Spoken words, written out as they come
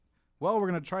Well, we're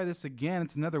going to try this again.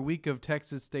 It's another week of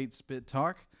Texas State Spit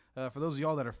Talk. For those of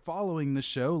y'all that are following the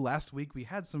show, last week we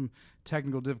had some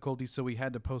technical difficulties, so we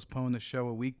had to postpone the show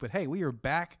a week. But hey, we are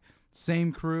back.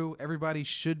 Same crew. Everybody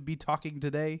should be talking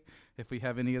today. If we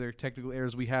have any other technical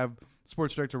errors, we have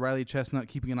Sports Director Riley Chestnut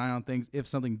keeping an eye on things if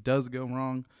something does go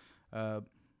wrong.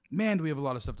 Man, do we have a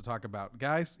lot of stuff to talk about.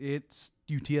 Guys, it's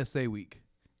UTSA week.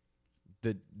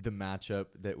 The matchup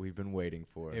that we've been waiting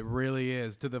for. It really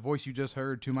is. To the voice you just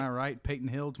heard, to my right, Peyton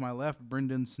Hill. To my left,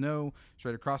 Brendan Snow.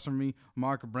 Straight across from me,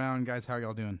 Mark Brown. Guys, how are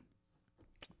y'all doing?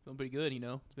 Feeling pretty good,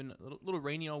 It's been a little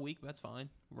rainy all week, but that's fine.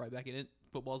 We're right back in it.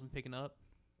 Football's been picking up.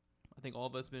 I think all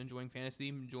of us have been enjoying fantasy,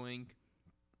 enjoying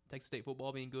Texas State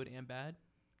football being good and bad.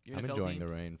 Your I'm NFL enjoying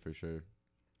teams. the rain for sure.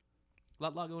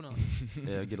 Lot going on.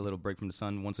 Yeah, get a little break from the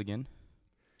sun once again.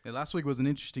 Yeah, last week was an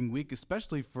interesting week,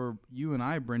 especially for you and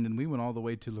I, Brendan. We went all the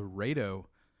way to Laredo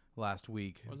last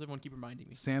week. Why does everyone keep reminding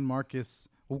me? San Marcos,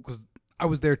 because I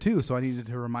was there too, so I needed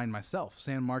to remind myself.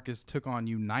 San Marcos took on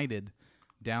United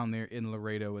down there in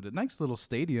Laredo at a nice little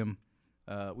stadium.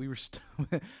 We were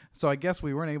so I guess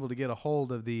we weren't able to get a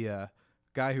hold of the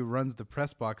guy who runs the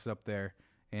press box up there,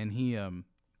 and he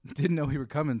didn't know we were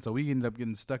coming, so we ended up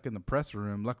getting stuck in the press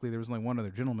room. Luckily, there was only one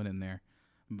other gentleman in there,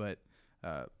 but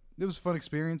it was a fun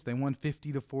experience. They won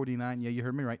 50-49. Yeah, you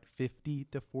heard me right.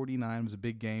 50-49. It was a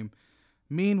big game.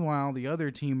 Meanwhile, the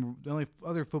only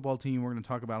other football team we're going to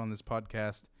talk about on this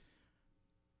podcast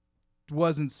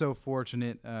wasn't so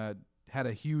fortunate. Had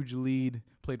a huge lead,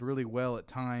 played really well at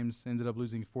times, ended up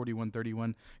losing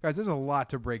 41-31. Guys, there's a lot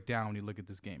to break down when you look at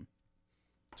this game.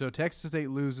 So Texas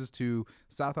State loses to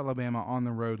South Alabama on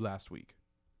the road last week,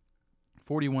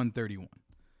 41-31.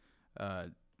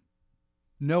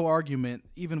 No argument,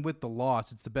 even with the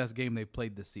loss, it's the best game they've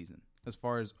played this season as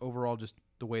far as overall just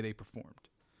the way they performed.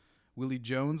 Willie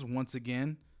Jones, once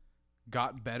again,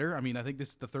 got better. I mean, I think this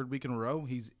is the third week in a row.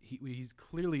 He's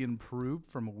clearly improved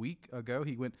from a week ago.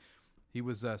 He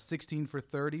was 16 for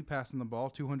 30, passing the ball,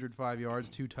 205 yards,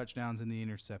 2 touchdowns in the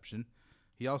interception.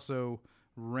 He also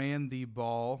ran the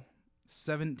ball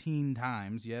 17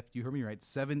 times. Yep, you heard me right,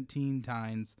 17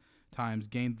 times,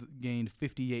 gained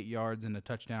 58 yards and a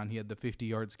touchdown. He had the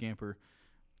 50-yard scamper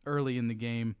early in the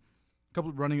game.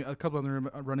 A couple other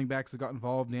running backs that got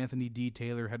involved. Anthony D.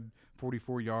 Taylor had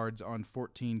 44 yards on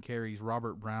 14 carries.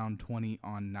 Robert Brown 20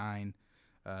 on 9.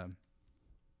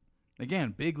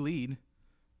 Again, big lead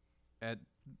at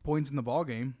points in the ball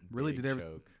game. Really Big did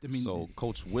everything. choke. I mean, So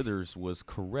Coach Withers was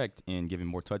correct in giving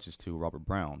more touches to Robert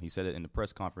Brown. He said it in the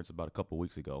press conference about a couple of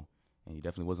weeks ago, and he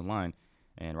definitely wasn't lying.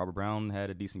 And Robert Brown had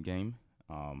a decent game.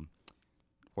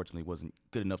 Fortunately, wasn't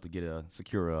good enough to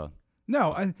secure a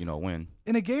win.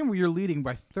 in a game where you're leading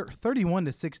by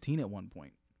 31-16 at one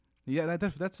point. Yeah,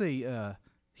 that's a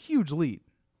huge lead.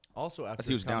 Also, after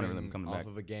huge downer for them coming off back.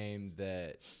 of a game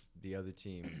that the other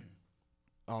team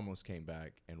almost came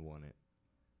back and won it.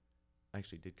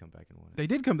 Actually did come back and won it. They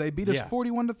did come. They beat us Yeah.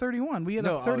 41-31. We had a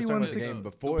I was talking about the 31-16. game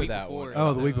before that one.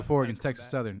 Oh, the week Yeah. before Had to against come Texas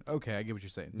back. Southern. Okay, I get what you're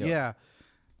saying. Yeah. Yeah.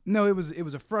 No, it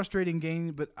was a frustrating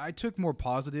game, but I took more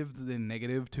positive than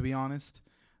negative, to be honest.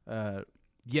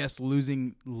 Yes,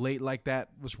 losing late like that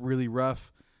was really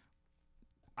rough.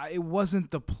 It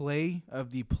wasn't the play of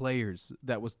the players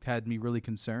that had me really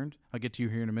concerned. I'll get to you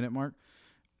here in a minute, Mark.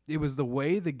 It was the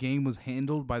way the game was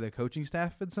handled by the coaching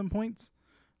staff at some points.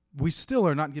 We still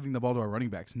are not giving the ball to our running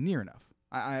backs near enough.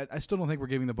 I still don't think we're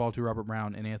giving the ball to Robert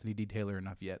Brown and Anthony D. Taylor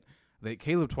enough yet.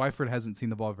 Caleb Twyford hasn't seen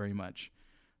the ball very much.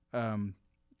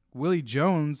 Willie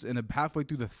Jones, halfway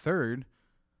through the third,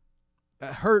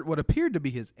 hurt what appeared to be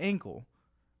his ankle.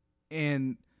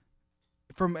 And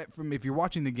from if you're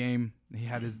watching the game, they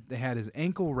had his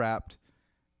ankle wrapped,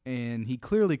 and he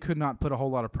clearly could not put a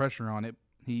whole lot of pressure on it.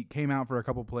 He came out for a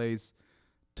couple plays.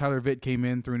 Tyler Vitt came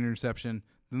in, threw an interception.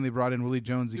 Then they brought in Willie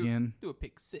Jones again. Do a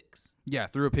pick 6. Yeah,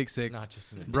 threw a pick 6. Not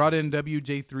just an Brought in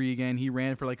WJ3 again. He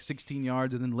ran for like 16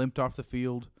 yards and then limped off the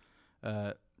field.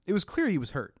 It was clear he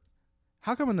was hurt.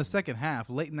 How come in the second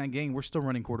half, late in that game, we're still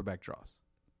running quarterback draws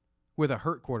with a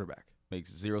hurt quarterback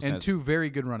Makes zero and sense. 2 very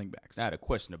good running backs? I had a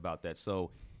question about that. So,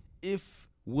 if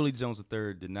Willie Jones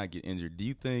III did not get injured, do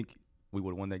you think we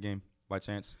would have won that game by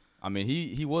chance? I mean,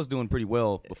 he was doing pretty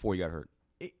well before he got hurt.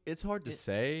 It's hard to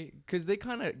say because they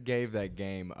kind of gave that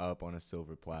game up on a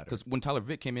silver platter. Because when Tyler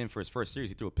Vitt came in for his first series,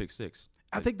 he threw a pick 6.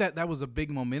 I think that was a big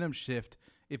momentum shift.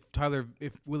 If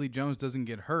Willie Jones doesn't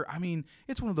get hurt, I mean,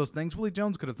 it's one of those things. Willie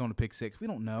Jones could have thrown a pick 6. We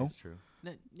don't know. That's true.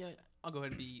 Yeah, I'll go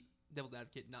ahead and be devil's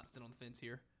advocate, not sit on the fence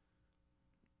here.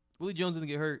 Willie Jones doesn't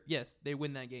get hurt. Yes, they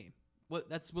win that game.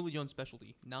 that's Willie Jones'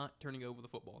 specialty, not turning over the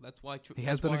football. That's why He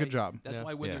has done a good job. That's Yeah.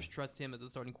 why Withers trusts him as a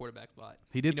starting quarterback spot.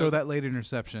 He did He throw knows- that late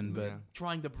interception, but Yeah.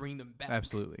 Trying to bring them back.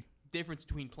 absolutely. Difference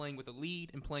between playing with a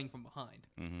lead and playing from behind.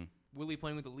 Mm-hmm. Willie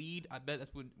playing with a lead, I bet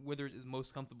that's when Withers is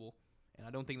most comfortable. And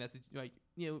I don't think that's like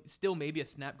still maybe a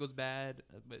snap goes bad,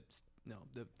 but no,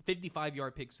 the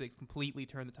 55-yard pick six completely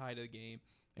turned the tide of the game,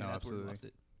 and No, that's where we absolutely. lost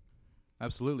it.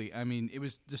 Absolutely. I mean, it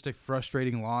was just a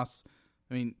frustrating loss.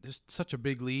 I mean, just such a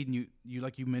big lead, and you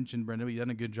like you mentioned, Brenda, you done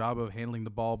a good job of handling the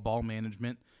ball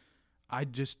management. I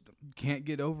just can't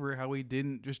get over how we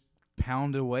didn't just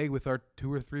pound away with our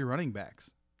 2 or 3 running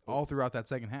backs all throughout that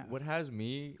second half. What has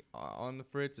me on the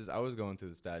fritz is I was going through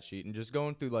the stat sheet and just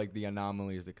going through like the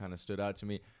anomalies that kind of stood out to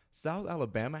me. South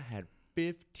Alabama had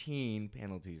 15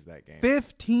 penalties that game.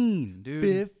 15,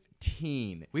 dude.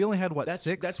 15. We only had, what, That's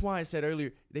 6? That's why I said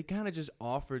earlier they kind of just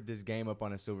offered this game up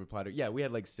on a silver platter. Yeah, we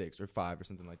had like 6 or 5 or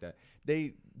something like that.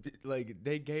 They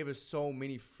gave us so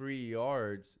many free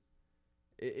yards.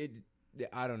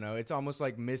 I don't know. It's almost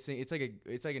like missing. It's like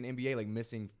an NBA like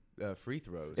missing free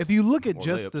throws. If you look at Or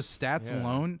just layups. the stats Yeah.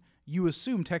 alone, you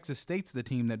assume Texas State's the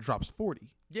team that drops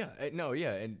 40. yeah,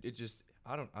 and it just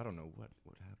I don't know what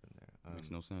happened there.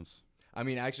 Makes no sense. I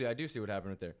mean, actually, I do see what happened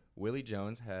right there. Willie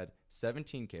Jones had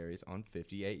 17 carries on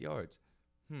 58 yards.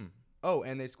 Oh,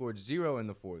 and they scored 0 in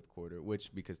the fourth quarter,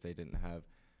 which because they didn't have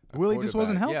a Willie just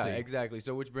wasn't quarterback. healthy. Yeah, exactly.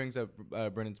 So which brings up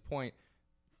Brennan's point.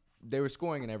 They were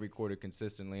scoring in every quarter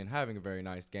consistently and having a very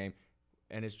nice game,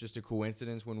 and it's just a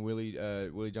coincidence when Willie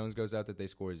Jones goes out that they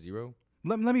score 0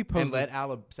 Let me pose and this.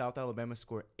 let South Alabama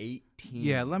score 18.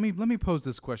 Yeah, let me pose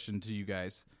this question to you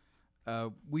guys.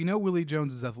 We know Willie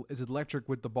Jones is electric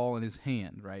with the ball in his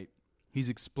hand, right? He's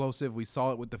explosive. We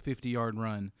saw it with the 50-yard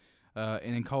run.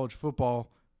 And in college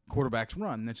football, quarterbacks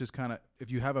run. That's just kind of,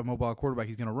 if you have a mobile quarterback,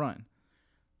 he's going to run.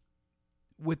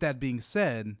 With that being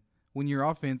said, when your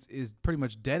offense is pretty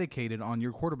much dedicated on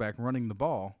your quarterback running the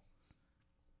ball,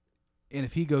 and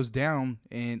if he goes down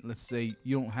and let's say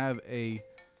you don't have a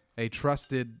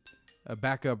trusted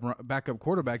backup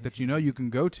quarterback that you can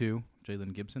go to,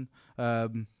 Jalen Gibson,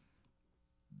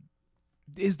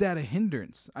 is that a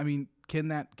hindrance? I mean, can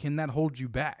that hold you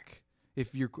back?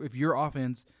 If your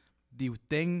offense, the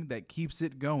thing that keeps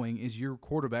it going is your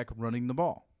quarterback running the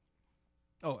ball.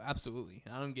 Oh, absolutely.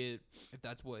 I don't get if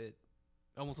that's what it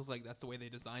almost looks like. That's the way they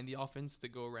designed the offense to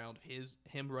go around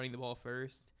him running the ball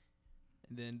first,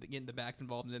 and then getting the backs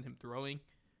involved, and then him throwing.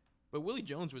 But Willie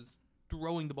Jones was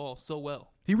throwing the ball so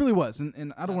well. He really was,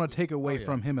 and I don't want to take away Oh, yeah.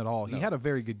 from him at all. No. He had a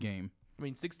very good game. I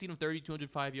mean, 16 of 30,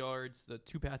 205 yards, the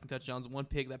 2 passing touchdowns, 1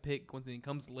 pick. That pick, once again,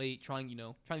 comes late, trying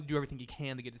to do everything he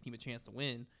can to get his team a chance to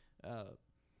win.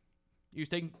 He was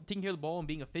taking care of the ball and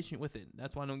being efficient with it.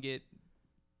 That's why I don't get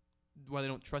why they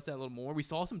don't trust that a little more. We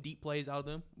saw some deep plays out of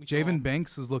them. Javen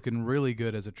Banks is looking really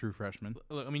good as a true freshman.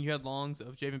 Look, I mean, you had longs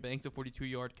of Javen Banks, a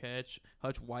 42-yard catch,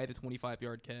 Hutch White, a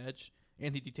 25-yard catch.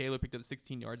 Anthony Taylor picked up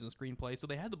 16 yards in the screen play. So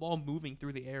they had the ball moving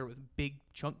through the air with big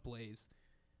chunk plays.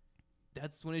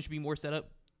 That's when it should be more set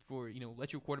up for,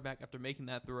 let your quarterback, after making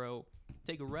that throw,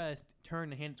 take a rest,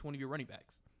 turn and hand it to one of your running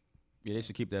backs. Yeah, they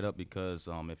should keep that up because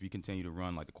if you continue to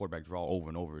run like the quarterback draw over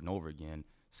and over and over again,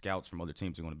 scouts from other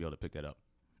teams are going to be able to pick that up.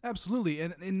 Absolutely,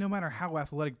 and no matter how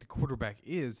athletic the quarterback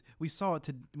is, we saw it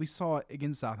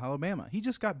against South Alabama. He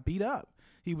just got beat up.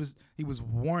 He was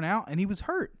worn out and he was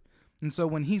hurt. And so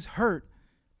when he's hurt,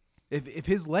 if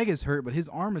his leg is hurt but his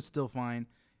arm is still fine,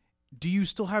 do you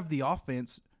still have the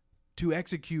offense to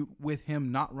execute with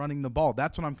him not running the ball?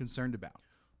 That's what I'm concerned about.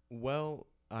 Well,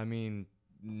 I mean,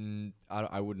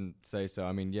 I wouldn't say so.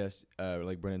 I mean, yes,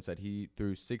 like Brennan said, he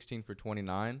threw 16 for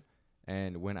 29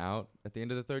 and went out at the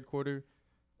end of the third quarter.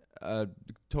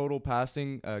 Total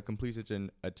passing completion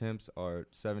attempts are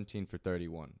 17 for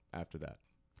 31 after that.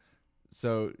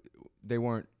 So they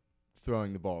weren't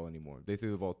throwing the ball anymore. They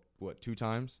threw the ball, 2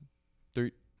 times?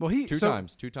 3? Well, Two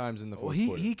times in the fourth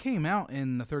quarter. He came out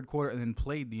in the third quarter and then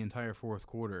played the entire fourth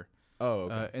quarter. Oh,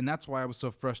 okay. And that's why I was so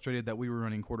frustrated that we were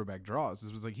running quarterback draws.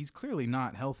 It was like he's clearly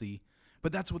not healthy,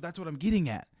 but that's what I'm getting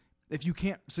at. If you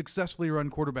can't successfully run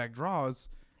quarterback draws,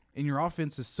 and your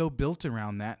offense is so built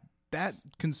around that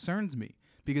concerns me.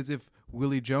 Because if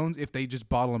Willie Jones, if they just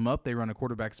bottle him up, they run a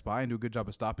quarterback spy and do a good job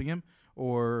of stopping him,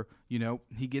 or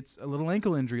he gets a little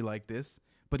ankle injury like this,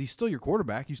 but he's still your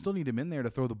quarterback. You still need him in there to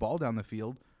throw the ball down the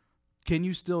field. Can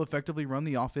you still effectively run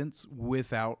the offense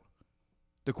without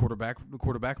the quarterback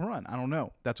run? I don't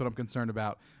know. That's what I'm concerned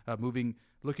about.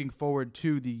 Looking forward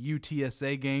to the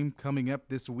UTSA game coming up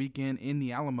this weekend in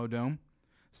the Alamo Dome.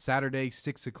 Saturday,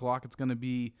 6 o'clock. It's going to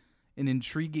be an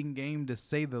intriguing game to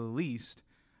say the least.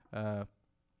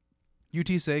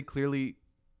 UTSA clearly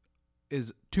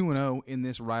is 2-0 in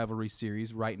this rivalry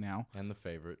series right now. And the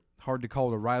favorite. Hard to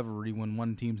call it a rivalry when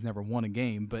one team's never won a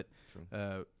game, but True.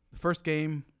 the first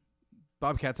game,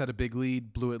 Bobcats had a big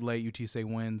lead, blew it late, UTSA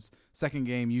wins. Second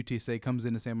game, UTSA comes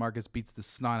into San Marcos, beats the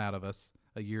snot out of us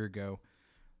a year ago.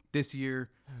 This year,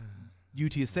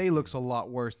 UTSA looks a lot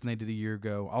worse than they did a year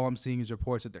ago. All I'm seeing is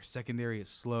reports that their secondary is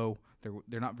slow.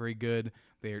 They're not very good.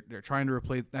 They're trying to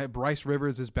replace. Bryce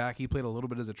Rivers is back. He played a little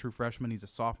bit as a true freshman. He's a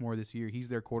sophomore this year. He's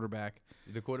their quarterback.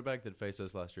 The quarterback that faced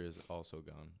us last year is also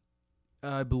gone.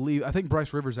 I think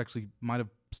Bryce Rivers actually might have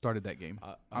started that game.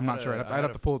 I'm not sure. I'd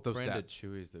have to pull up those friend at stats.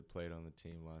 Chewy's that played on the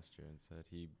team last year and said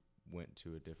he went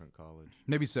to a different college.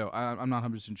 Maybe so. I'm not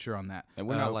 100% sure on that. And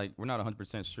we're not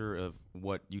 100% sure of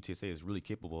what UTSA is really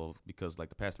capable of because like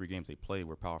the past 3 games they played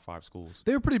were Power 5 schools,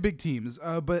 They were pretty big teams,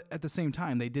 but at the same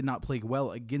time, they did not play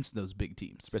well against those big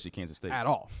teams especially Kansas State. at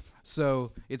all.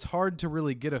 So it's hard to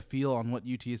really get a feel on what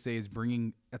UTSA is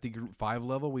bringing at the Group 5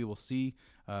 level. We will see.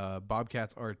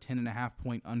 Bobcats are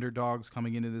 10.5-point underdogs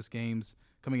coming into this game.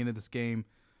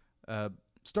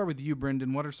 Start with you,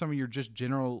 Brendan. What are some of your just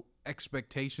general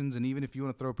expectations, and even if you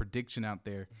want to throw a prediction out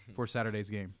there for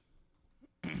Saturday's game?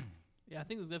 Yeah, I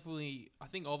think it's definitely. I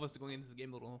think all of us are going into this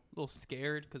game a little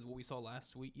scared because of what we saw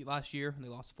last year, and they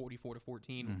lost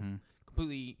 44-14,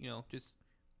 completely, just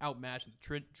outmatched.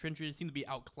 The trenches seem to be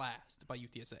outclassed by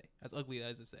UTSA. As ugly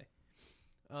as it say.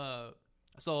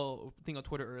 I saw a thing on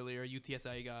Twitter earlier. A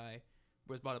UTSA guy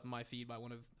was brought up in my feed by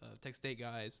one of Texas State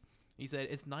guys. He said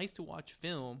it's nice to watch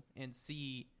film and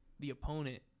see the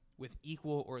opponent with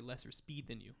equal or lesser speed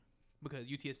than you. Because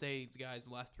UTSA's guys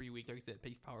the last 3 weeks, like I said,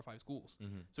 played Power 5 schools.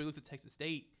 Mm-hmm. So he looks at Texas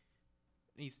State,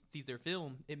 and he sees their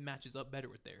film, it matches up better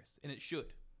with theirs. And it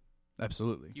should.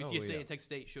 Absolutely. UTSA and Texas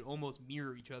State should almost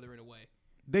mirror each other in a way.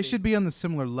 They should be on the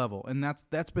similar level, and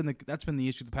that's been the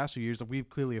issue the past few years that we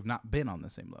clearly have not been on the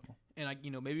same level. And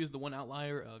maybe it was the one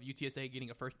outlier of UTSA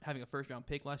having a first round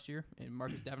pick last year, and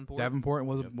Marcus Davenport. Davenport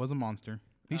was a monster.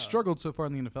 He struggled so far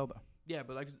in the NFL though. Yeah,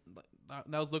 but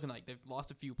that was looking like they've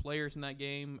lost a few players in that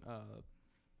game.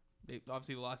 They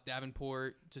obviously lost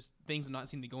Davenport. Just things are not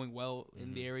seem to be going well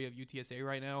in the area of UTSA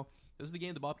right now. This is the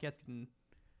game the Bobcats can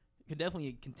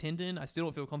definitely contend in. I still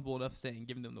don't feel comfortable enough saying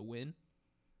giving them the win.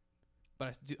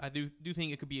 But I do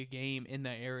think it could be a game in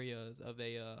that area of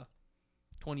a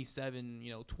 27,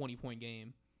 20-point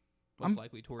game, most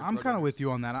likely towards. I'm kind of with you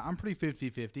on that. I'm pretty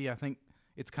 50-50. I think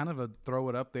it's kind of a throw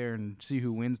it up there and see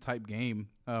who wins type game.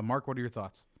 Mark, what are your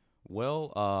thoughts?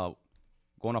 Well,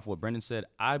 going off what Brendan said,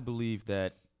 I believe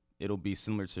that it'll be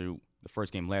similar to the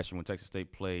first game last year when Texas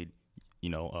State played,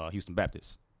 Houston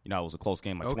Baptist. It was a close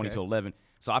game, like 20-11.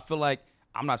 So I feel like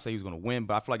I'm not saying he's going to win,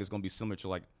 but I feel like it's going to be similar to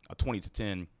like a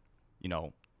 20-10.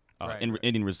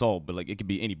 Ending result, but like it could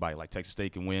be anybody. Like Texas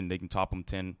State can win; they can top them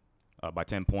by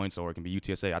 10 points, or it can be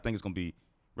UTSA. I think it's going to be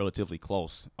relatively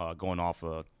close, going off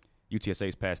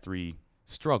UTSA's past 3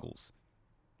 struggles.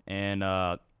 And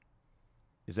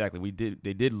exactly,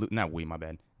 they did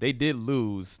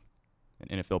lose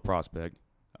an NFL prospect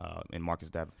in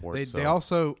Marcus Davenport. They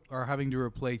also are having to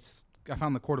replace. I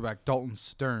found the quarterback Dalton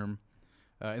Sturm.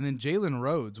 And then Jalen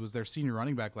Rhodes was their senior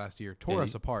running back last year. Tore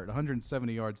us apart,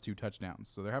 170 yards, 2 touchdowns.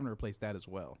 So they're having to replace that as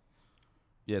well.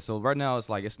 Yeah, so right now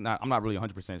I'm not really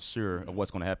 100% sure of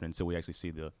what's going to happen until we actually see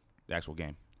the actual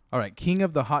game. All right, king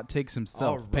of the hot takes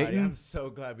himself, Peyton. I'm so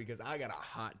glad because I got a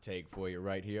hot take for you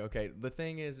right here. Okay, the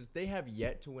thing is they have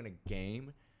yet to win a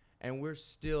game, and we're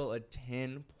still a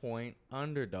 10-point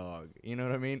underdog. You know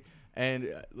what I mean?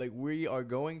 And we are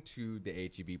going to the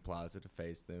HEB Plaza to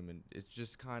face them, and it's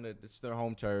just it's their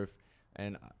home turf,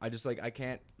 and I just I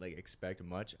can't expect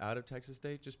much out of Texas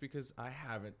State just because I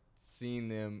haven't seen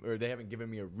them or they haven't given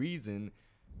me a reason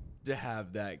to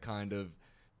have that kind of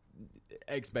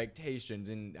expectations,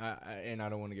 and I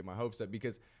don't want to get my hopes up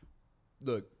because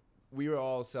look, we were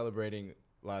all celebrating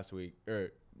last week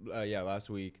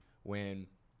when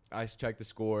I checked the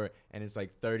score and it's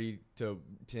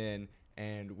 30-10.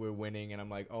 And we're winning, and I'm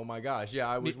like, oh my gosh, yeah,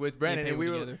 I was with Brandon, and we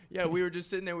were just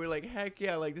sitting there. We were like, heck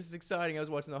yeah, this is exciting. I was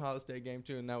watching the Ohio State game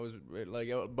too, and that was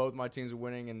both my teams were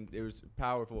winning, and it was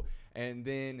powerful. And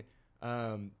then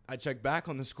I checked back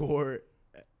on the score,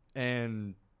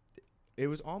 and it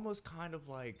was almost kind of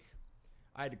I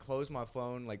had to close my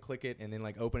phone, click it, and then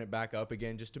open it back up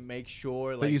again just to make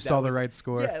sure that you saw the right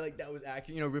score. Yeah, that was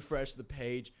accurate. Refresh the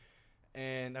page,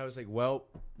 and I was like, well,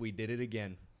 we did it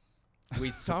again. We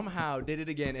somehow did it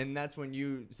again, and that's when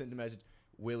you sent the message,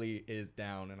 Willie is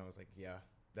down, and I was like, yeah,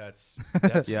 that's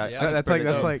yeah, that's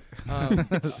like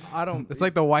I don't. It's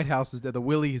like the White House is dead. The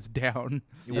Willie is down.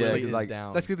 Willie is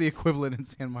down. That's the equivalent in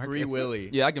San Marcos. Free Willie.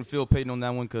 Yeah, I can feel Peyton on that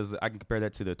one because I can compare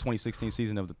that to the 2016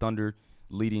 season of the Thunder.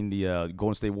 leading the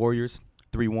Golden State Warriors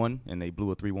 3-1, and they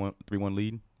blew a 3-1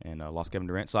 lead and lost Kevin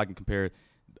Durant. So I can compare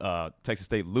Texas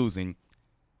State losing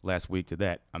last week to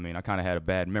that. I mean, I kind of had a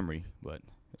bad memory, but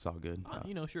it's all good.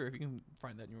 Sure, if you can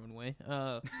find that in your own way.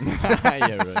 Yeah,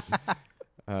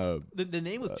 right. The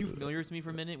name was too familiar to me for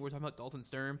a minute. We're talking about Dalton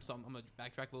Sturm, so I'm going to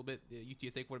backtrack a little bit. The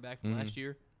UTSA quarterback from last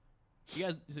year. You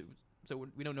guys, so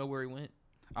we don't know where he went.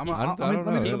 I don't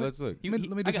know. Let's look. Let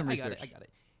me do some research. I got it.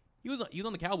 He was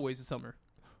on the Cowboys this summer.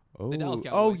 Oh, The Dallas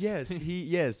oh Cowboys.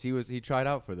 yes, he tried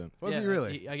out for them. Was he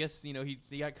really? I guess he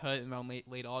got cut around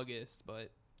late August, but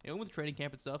with training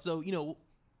camp and stuff. So he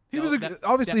was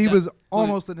he was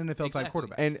almost an NFL exactly. type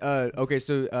quarterback. And okay,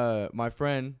 so my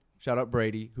friend, shout out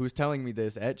Brady, who was telling me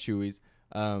this at Chewy's,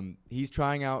 he's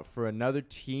trying out for another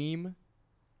team,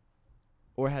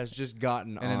 or has just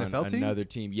gotten An on NFL team? another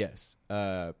team. Yes,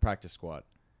 practice squad.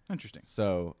 Interesting.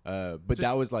 So, but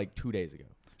that was like 2 days ago.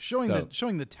 Showing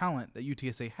the talent that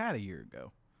UTSA had a year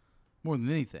ago, more than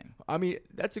anything. I mean,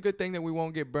 that's a good thing that we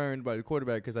won't get burned by the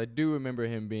quarterback, because I do remember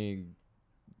him being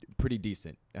pretty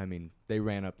decent. I mean, they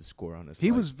ran up the score on us. He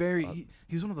was he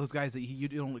was one of those guys that you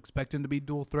don't expect him to be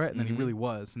dual threat, and then he really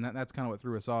was, and that's kind of what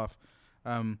threw us off.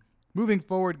 Moving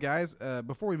forward, guys,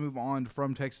 before we move on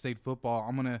from Texas State football,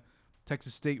 I'm gonna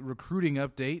Texas State recruiting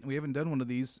update. We haven't done one of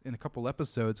these in a couple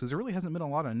episodes because there really hasn't been a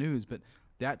lot of news, but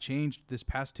that changed this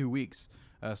past 2 weeks.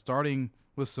 Starting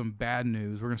with some bad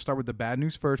news. We're going to start with the bad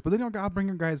news first, but then I'll bring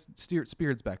your guys' spirits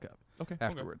back up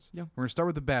afterwards. Yeah. We're going to start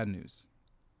with the bad news.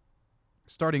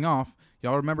 Starting off,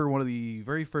 y'all remember one of the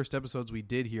very first episodes we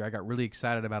did here, I got really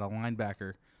excited about a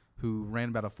linebacker who ran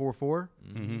about a 4.4.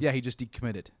 Mm-hmm. Yeah, he just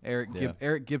decommitted.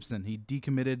 Eric Gibson, he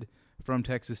decommitted from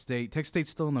Texas State. Texas State's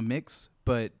still in the mix,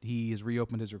 but he has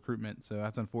reopened his recruitment, so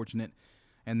that's unfortunate.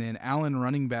 And then Allen,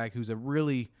 running back, who's a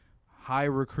really high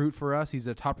recruit for us. He's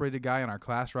a top-rated guy in our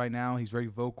class right now. He's very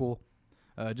vocal.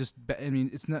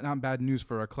 It's not bad news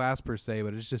for our class per se,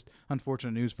 but it's just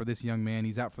unfortunate news for this young man.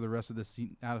 He's out for the rest of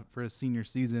for his senior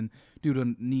season due to a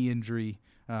knee injury.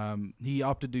 He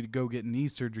opted to go get knee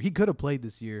surgery. He could have played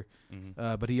this year,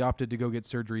 but he opted to go get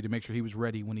surgery to make sure he was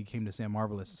ready when he came to Sam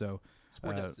Marvelous. So,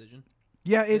 sport that decision.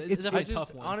 Yeah, it's a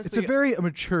tough one. Honestly, it's a very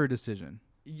mature decision.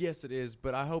 Yes, it is,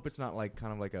 but I hope it's not like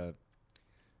kind of like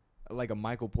a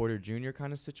Michael Porter Jr.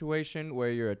 kind of situation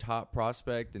where you're a top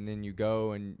prospect and then you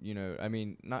go and, I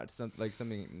mean, not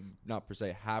something not per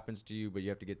se happens to you, but you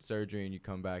have to get surgery and you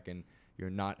come back and you're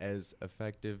not as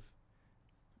effective.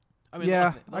 I mean,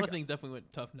 a lot of things definitely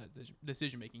went tough in that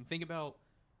decision making. Think about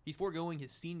he's foregoing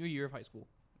his senior year of high school.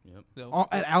 Yep. So,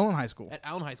 at Allen High School. At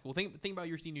Allen High School. Think about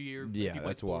your senior year. Yeah, if you played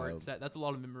that's sports. wild. That's a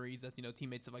lot of memories. That's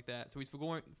teammates, stuff like that. So he's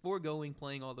foregoing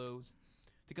playing all those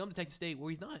to come to Texas State, where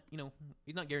he's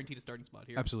not guaranteed a starting spot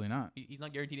here. Absolutely not. He's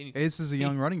not guaranteed anything. This is a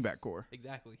young running back core.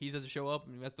 Exactly. He has to show up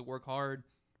and he has to work hard,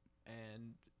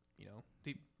 and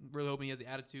he really hoping he has the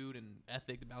attitude and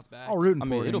ethic to bounce back. All rooting I for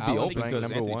mean, him. it'll be Allen's open ranked because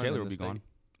number Anthony one Taylor in will the be gone.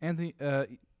 Anthony,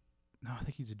 no, I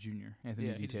think he's a junior. Anthony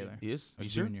Yeah, D. he's a Taylor. He is?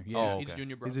 He's a sure? junior. Yeah. Oh, He's a okay.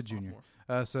 junior, bro. He's a junior.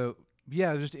 Sophomore. So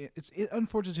yeah, it's an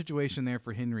unfortunate situation there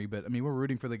for Henry, but I mean we're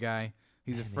rooting for the guy.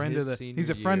 He's a Man, friend his of the. senior He's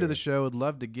a friend of the year. show. Would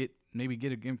love to get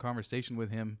a conversation with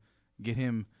him, get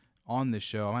him on this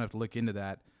show. I might have to look into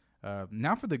that.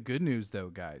 Now for the good news, though,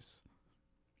 guys.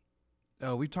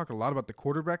 We've talked a lot about the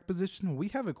quarterback position. We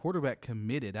have a quarterback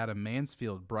committed out of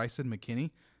Mansfield, Bryson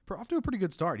McKinney. Off to a pretty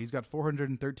good start. He's got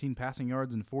 413 passing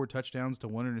yards and 4 touchdowns to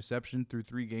 1 interception through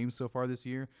 3 games so far this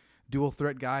year. Dual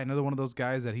threat guy, another one of those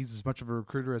guys that he's as much of a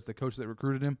recruiter as the coach that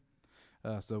recruited him.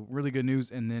 So really good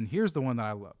news. And then here's the one that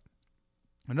I love.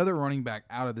 Another running back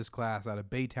out of this class, out of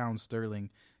Baytown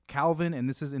Sterling, Calvin, and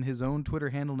this is in his own Twitter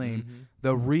handle name,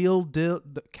 the real deal,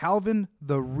 Calvin,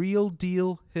 the real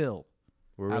deal Hill.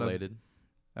 We're Out of- related.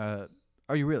 Are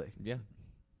you really? Yeah.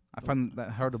 I find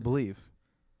that hard to believe,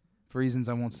 for reasons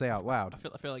I won't say out loud.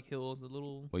 I feel like Hill is a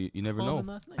little. Well, you never common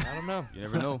know. last name. I don't know. You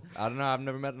never know. I don't know. I've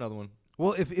never met another one.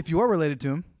 Well, if you are related to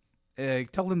him,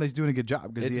 tell him that he's doing a good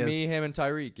job because It's me, him, and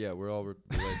Tyreek. Yeah, we're all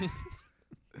related.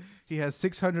 he has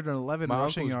 611 My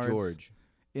rushing uncle's yards George.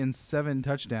 in 7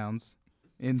 touchdowns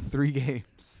in 3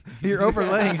 games. You're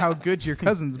overlaying how good your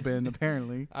cousin's been,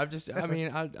 apparently. I don't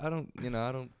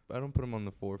put him on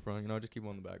the forefront. I just keep him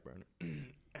on the back burner.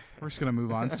 We're just gonna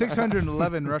move on.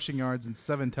 611 rushing yards and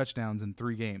 7 touchdowns in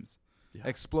 3 games. Yeah.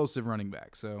 Explosive running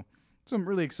back. So some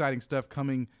really exciting stuff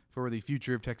coming for the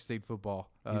future of Texas State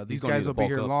football. He's These gonna guys need will to be bulk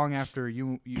here up. long after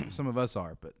you some of us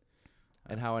are. But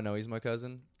And how I know he's my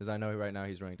cousin is I know right now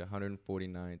he's ranked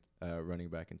 149th running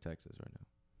back in Texas right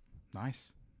now.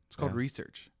 nice. It's called Yeah.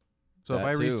 research. So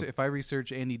That if too. I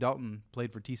research Andy Dalton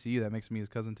played for TCU, that makes me his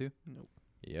cousin too. Nope.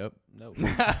 Yep. No.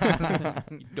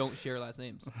 You don't share last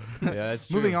names. Yeah, that's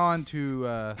true. Moving on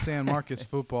to San Marcos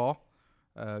football.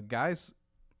 Guys,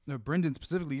 no, Brendan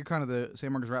specifically, you're kind of the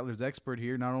San Marcos Rattlers expert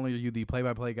here. Not only are you the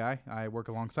play-by-play guy, I work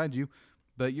alongside you,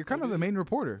 but you're kind of the main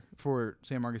reporter for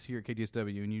San Marcos here at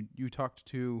KGSW. And you talked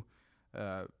to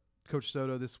Coach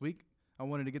Soto this week. I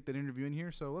wanted to get that interview in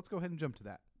here, so let's go ahead and jump to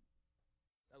that.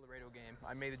 That Laredo game.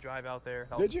 I made the drive out there.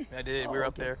 Did you? I did. Oh, we were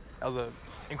up okay. there. That was an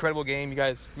incredible game. You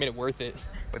guys made it worth it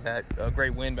with that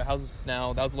great win. But how's this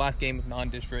now? That was the last game of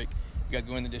non-district. You guys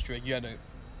go in the district. You had an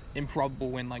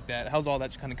improbable win like that. How's all that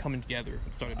just kind of coming together at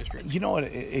the start of district? You know what?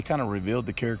 It kind of revealed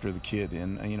the character of the kid,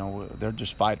 and they're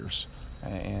just fighters,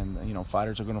 and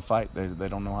fighters are going to fight. They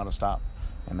don't know how to stop,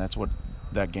 and that's what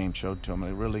that game showed to them.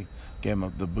 It really gave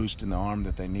them the boost in the arm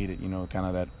that they needed. Kind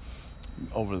of that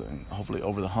hopefully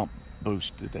over the hump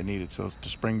boost that they needed. So to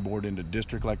springboard into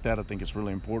district like that, I think it's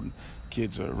really important.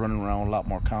 Kids are running around with a lot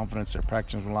more confidence. They're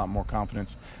practicing with a lot more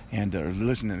confidence, and they're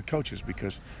listening to coaches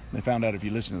because they found out if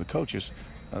you listen to the coaches,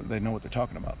 they know what they're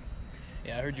talking about.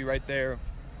 Yeah, I heard you right there.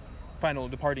 Final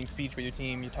departing speech with your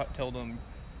team. You told them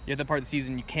you're at that part of the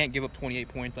season you can't give up 28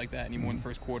 points like that anymore in the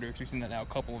first quarter, because we've seen that now a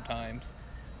couple of times.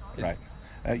 Right.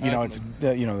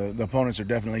 The opponents are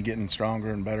definitely getting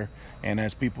stronger and better, and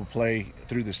as people play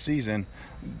through the season,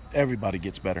 everybody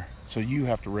gets better. So you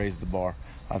have to raise the bar.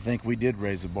 I think we did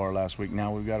raise the bar last week.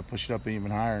 Now we've got to push it up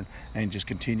even higher and just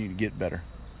continue to get better.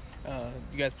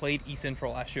 You guys played East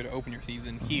Central last year to open your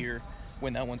season here,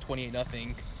 win that one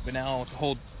 28-0. But now it's a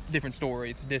whole different story.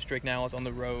 It's a district now. It's on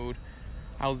the road.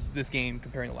 How's this game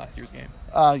comparing to last year's game?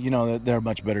 They're a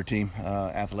much better team.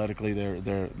 Athletically,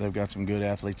 they've got some good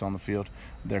athletes on the field.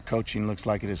 Their coaching looks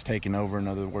like it has taken over. In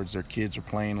other words, their kids are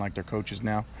playing like their coaches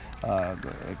now.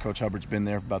 Coach Hubbard's been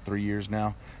there for about 3 years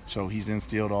now, so he's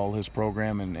instilled all his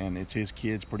program, and it's his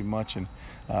kids pretty much. And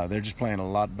they're just playing a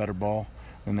lot better ball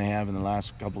than they have in the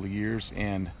last couple of years,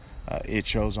 and it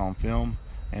shows on film,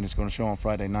 and it's going to show on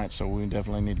Friday night. So we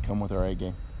definitely need to come with our A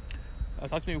game.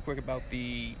 Talk to me real quick about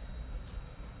the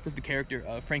character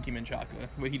of Frankie Menchaca,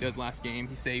 what he does last game.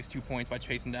 He saves 2 points by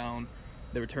chasing down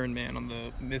the return man on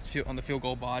the field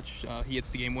goal botch. He hits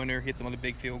the game winner, hits some of the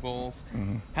big field goals.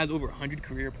 Mm-hmm. Has over 100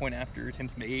 career point after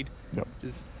attempts made. Yep.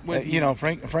 Just what is he?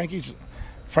 Frankie's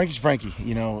Frankie.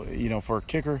 For a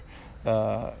kicker,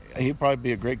 he'd probably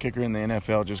be a great kicker in the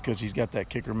NFL just because he's got that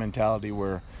kicker mentality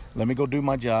where let me go do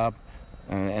my job.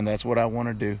 And that's what I want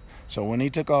to do. So when he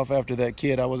took off after that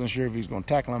kid, I wasn't sure if he was going to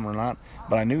tackle him or not,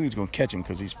 but I knew he was going to catch him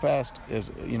because he's fast. He's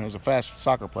a fast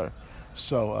soccer player.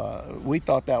 So we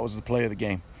thought that was the play of the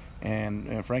game.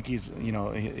 And Frankie's,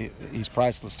 he's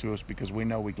priceless to us because we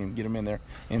know we can get him in there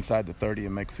inside the 30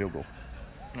 and make a field goal.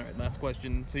 All right, last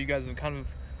question. So you guys have kind of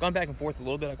gone back and forth a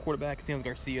little bit at quarterback. It seems like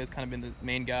Garcia's kind of been the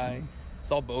main guy. Mm-hmm.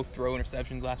 Saw both throw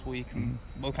interceptions last week.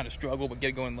 Mm-hmm. Both kind of struggle, but get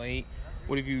it going late.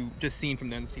 What have you just seen from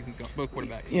them this season's going, both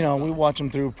quarterbacks? We watch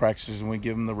them through practices, and we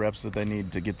give them the reps that they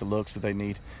need to get the looks that they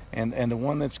need. And the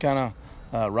one that's kind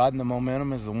of riding the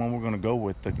momentum is the one we're going to go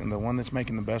with. The one that's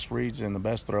making the best reads and the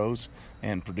best throws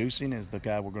and producing is the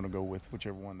guy we're going to go with,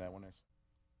 whichever one that one is.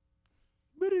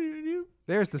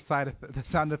 There's the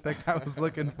sound effect I was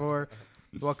looking for.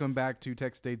 Welcome back to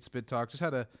Tech State Spit Talk.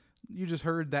 You just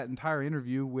heard that entire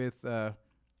interview with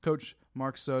Coach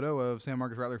Mark Soto of San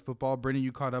Marcos Rattler football. Brennan,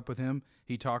 you caught up with him.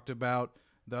 He talked about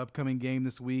the upcoming game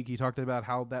this week. He talked about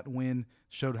how that win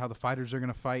showed how the fighters are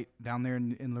going to fight down there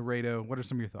in Laredo. What are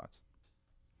some of your thoughts?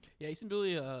 Yeah, he seemed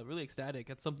really ecstatic.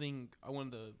 That's something I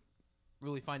wanted to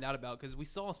really find out about because we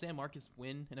saw San Marcos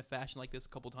win in a fashion like this a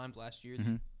couple times last year.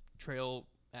 Mm-hmm. Trail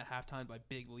at halftime by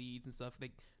big leads and stuff.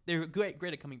 They're great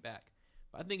at coming back.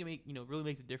 But I think it really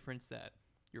makes a difference that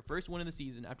your first win in the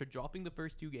season after dropping the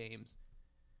first 2 games,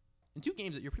 in 2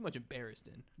 games that you're pretty much embarrassed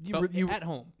in. You at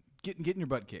home. Getting your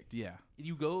butt kicked, yeah.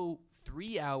 You go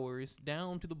 3 hours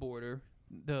down to the border.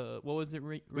 What was it?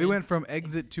 We went from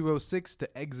exit 206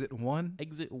 to exit 1.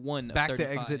 Exit 1 back 35.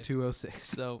 to exit 206.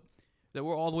 So they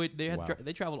were all the way.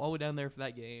 They traveled all the way down there for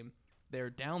that game. They're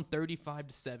down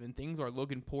 35-7. Things are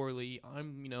looking poorly.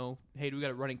 Hey, we got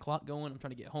a running clock going. I'm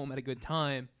trying to get home at a good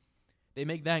time. They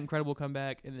make that incredible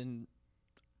comeback, and then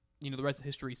the rest of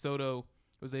history. Soto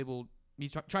was able.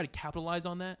 He's trying to capitalize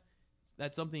on that.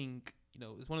 That's something,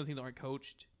 it's one of the things that aren't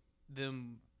coached.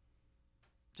 Them,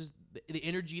 just the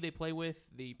energy they play with,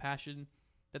 the passion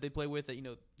that they play with, that, you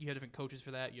have different coaches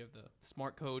for that. You have the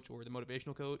smart coach or the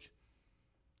motivational coach.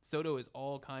 Soto is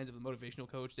all kinds of the motivational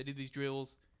coach. They did these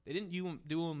drills. They didn't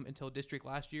do them until district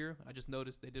last year. I just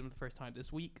noticed they did them the first time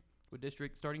this week with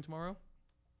district starting tomorrow.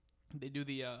 They do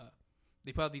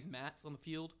they put out these mats on the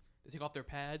field. They take off their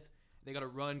pads. They got to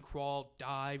run, crawl,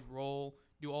 dive, roll,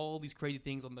 do all these crazy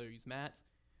things on these mats.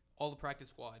 All the practice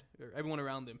squad, or everyone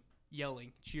around them,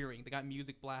 yelling, cheering. They got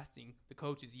music blasting. The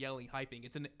coach is yelling, hyping.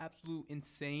 It's an absolute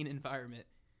insane environment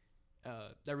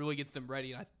that really gets them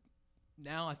ready. And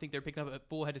I think they're picking up a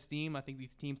full head of steam. I think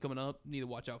these teams coming up need to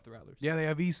watch out for the Rattlers. Yeah, they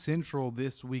have East Central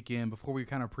this weekend. Before we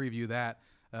kind of preview that,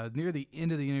 near the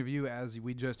end of the interview, as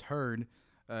we just heard,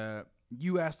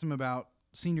 you asked him about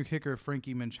senior kicker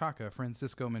Frankie Menchaca,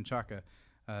 Francisco Menchaca.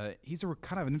 He's a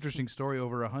kind of an interesting story.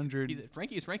 Over 100.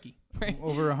 Frankie is Frankie.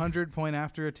 Over 100 point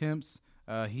after attempts.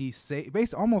 He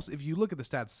almost, if you look at the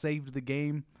stats, saved the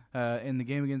game in the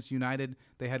game against United.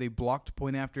 They had a blocked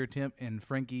point after attempt, and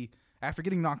Frankie, after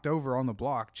getting knocked over on the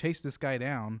block, chased this guy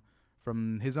down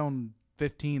from his own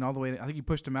 15 all the way. I think he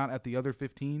pushed him out at the other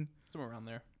 15. Somewhere around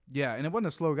there. Yeah, and it wasn't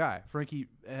a slow guy. Frankie,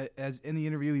 as in the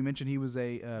interview, he mentioned he was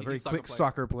a very quick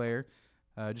soccer player.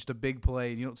 Just a big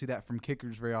play. You don't see that from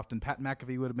kickers very often. Pat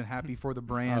McAfee would have been happy for the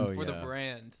brand. For the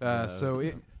brand.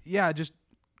 Just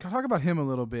talk about him a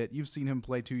little bit. You've seen him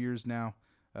play 2 years now.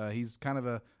 He's kind of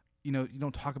a, you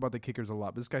don't talk about the kickers a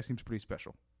lot, but this guy seems pretty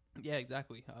special. Yeah,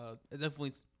 exactly. It's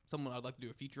definitely someone I'd like to do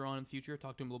a feature on in the future.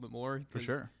 Talk to him a little bit more. For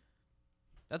sure.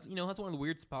 That's one of the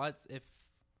weird spots. If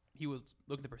he was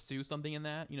looking to pursue something in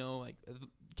that,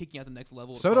 kicking at the next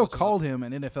level. Soto called him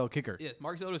an NFL kicker. Yes,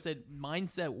 Mark Soto said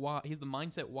he's the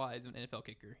mindset-wise of an NFL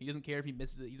kicker. He doesn't care if he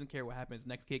misses it. He doesn't care what happens.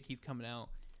 Next kick, he's coming out.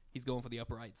 He's going for the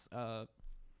uprights.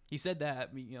 He said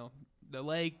that. The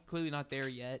leg clearly not there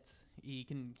yet. He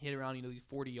can hit around these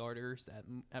 40-yarders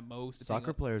at most.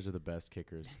 Soccer players are the best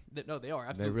kickers. No, they are.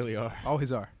 Absolutely. They really are.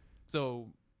 Always are. So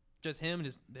just him,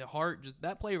 just the heart, just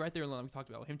that play right there alone we talked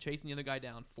about, him chasing the other guy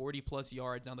down 40-plus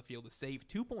yards down the field to save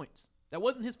 2 points. That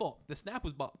wasn't his fault. The snap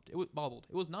was bobbled. It was bobbled.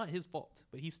 It was not his fault.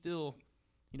 But he still,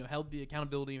 held the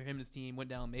accountability for him and his team, went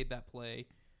down, made that play.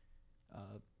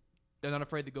 They're not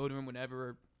afraid to go to him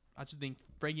whenever. I just think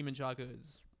Frankie Menchaca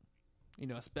is,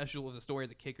 as special of a story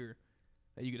as a kicker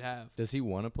that you could have. Does he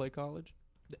want to play college?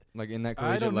 Like in that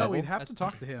collegiate I don't know. level? We'd have to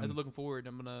talk to him. As I'm looking forward,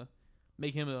 I'm going to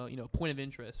make him a point of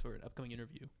interest for an upcoming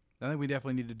interview. I think we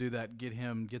definitely need to do that.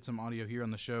 Get some audio here on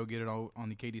the show. Get it all on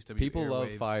the KDSW. People airwaves.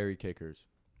 love fiery kickers.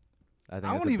 I think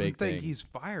I that's don't a even big think thing. he's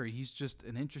fiery. He's just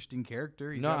an interesting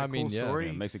character. He's No, got a I mean, cool yeah. story.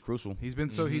 Yeah, it makes it crucial. He's been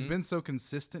so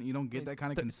consistent. You don't get that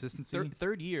kind of consistency.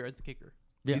 Third year as the kicker.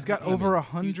 Yeah, He's got I mean, over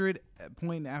 100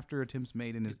 point after attempts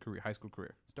made in his high school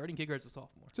career. Starting kicker as a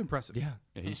sophomore. It's impressive. Yeah.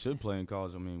 Yeah, he should play in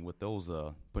college. I mean, with those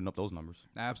putting up those numbers.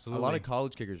 Absolutely. A lot of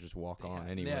college kickers just walk on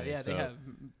anyway. Yeah, so. they have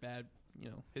bad,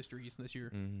 histories this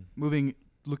year. Mhm.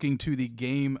 Looking to the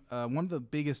game, one of the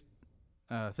biggest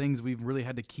things we've really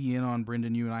had to key in on,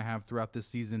 Brendan, you and I have throughout this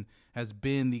season, has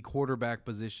been the quarterback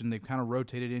position. They've kind of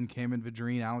rotated in Cameron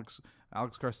Vidrine.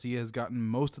 Alex Garcia has gotten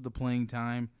most of the playing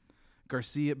time.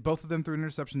 Garcia, both of them threw an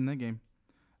interception in that game.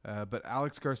 But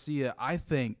Alex Garcia, I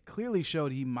think, clearly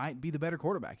showed he might be the better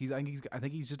quarterback. I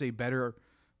think he's just a better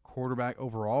quarterback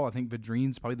overall. I think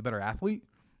Vidrine's probably the better athlete,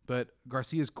 but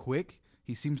Garcia's quick.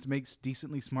 He seems to make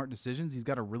decently smart decisions. He's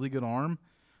got a really good arm.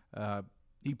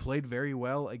 He played very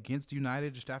well against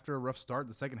United just after a rough start.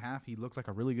 The second half, he looked like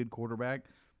a really good quarterback.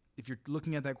 If you're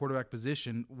looking at that quarterback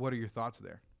position, what are your thoughts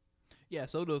there? Yeah,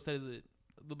 Soto said it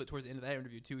a little bit towards the end of that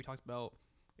interview too. He talks about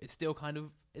it's still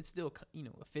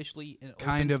officially an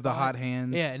Kind open of the spot. hot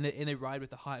hand. Yeah, and they ride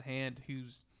with the hot hand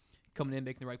who's coming in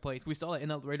making the right plays. We saw that in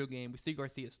the radio game. We see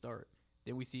Garcia start.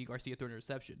 Then we see Garcia throw an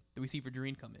interception. Then we see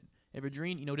Vidrine come in. And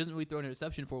Vidrine, doesn't really throw an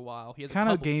interception for a while. He has Kind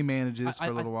a of couple, game manages for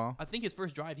a little while. I think his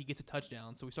first drive he gets a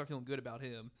touchdown, so we start feeling good about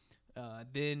him.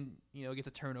 Then gets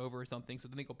a turnover or something. So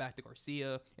then they go back to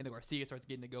Garcia, and the Garcia starts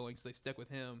getting it going. So they stick with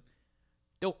him.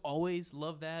 Don't always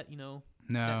love that, No.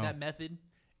 that method.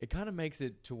 It kind of makes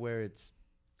it to where it's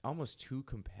almost too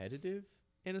competitive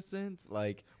in a sense.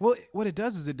 Like, Well, what it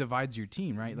does is it divides your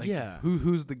team, right? Like, Yeah.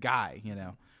 who's the guy?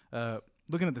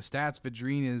 Looking at the stats,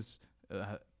 Vidrine is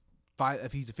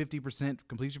if he's a 50%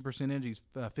 completion percentage, he's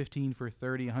 15 for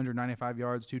 30, 195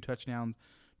 yards, 2 touchdowns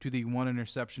to the 1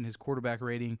 interception. His quarterback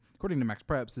rating, according to Max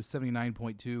Preps, is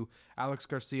 79.2. Alex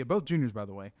Garcia, both juniors, by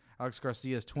the way. Alex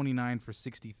Garcia is 29 for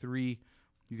 63.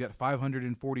 He's got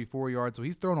 544 yards, so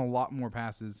he's thrown a lot more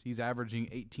passes. He's averaging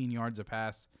 18 yards a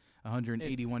pass,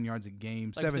 181 yards a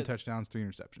game, Like I 7 said, touchdowns, 3 The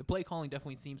interceptions. play calling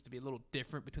definitely seems to be a little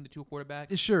different between the two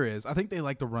quarterbacks. It sure is. I think they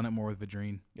like to run it more with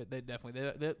Vidrine. Yeah, they definitely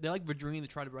they like Vidrine to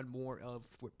try to run more of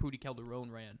what Prudy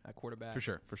Calderon ran at quarterback. For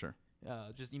sure.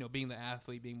 Just being the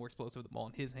athlete, being more explosive with the ball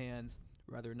in his hands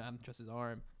rather than not trust his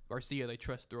arm. Garcia, they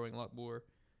trust throwing a lot more.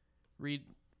 Reed,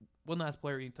 one last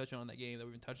player you can touch on that game that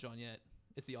we haven't touched on yet.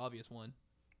 It's the obvious one.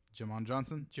 Jamon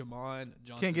Johnson. Jamon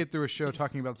Johnson. Can't get through a show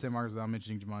talking about St. Marcus without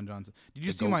mentioning Jamon Johnson. Did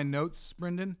you The see GOAT. my notes,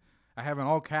 Brendan? I have in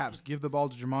all caps, give the ball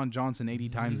to Jamon Johnson 80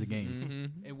 times a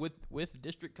game. And with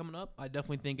district coming up, I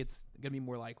definitely think it's gonna be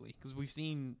more likely because we've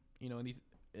seen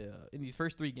in these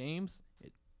first 3 games,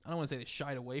 I don't want to say they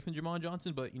shied away from Jamon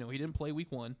Johnson, but he didn't play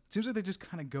week 1. Seems like they just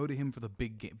kind of go to him for the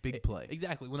big play.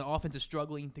 Exactly, when the offense is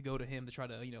struggling, to go to him to try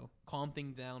to calm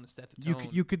things down and set the tone.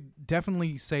 You could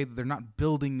definitely say that they're not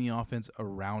building the offense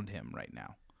around him right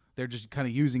now. They're just kind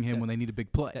of using him when they need a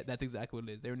big play. That's exactly what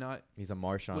it is. They're not. He's a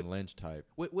Marshawn Lynch type.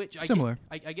 Which Similar.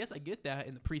 I guess I get that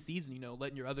in the preseason,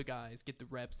 letting your other guys get the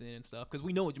reps in and stuff because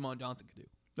we know what Jamon Johnson could do.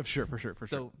 For sure.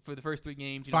 So for the first 3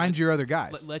 games, find your other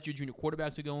guys. Let your junior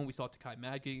quarterbacks get going. We saw Takai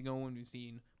Mack get going. We've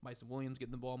seen Myson Williams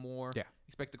getting the ball more. Yeah.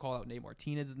 Expect to call out Nate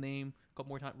Martinez's name a couple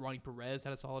more times. Ronnie Perez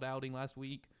had a solid outing last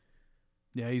week.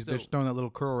 Yeah, they're just throwing that little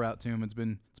curl route to him. It's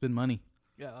been money.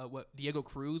 Yeah, Diego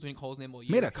Cruz, when he calls his name all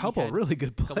year, Made a couple really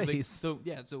good plays. So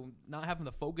not having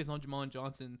to focus on Jamon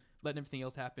Johnson, letting everything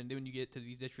else happen. Then when you get to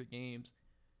these district games,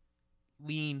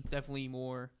 lean definitely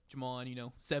more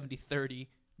Jamon, 70-30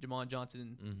 Jamon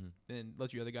Johnson, then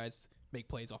let your other guys make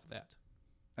plays off of that.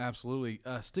 Absolutely.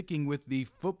 Sticking with the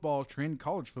football trend,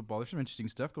 college football, there's some interesting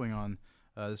stuff going on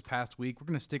this past week. We're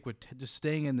going to stick with just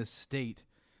staying in the state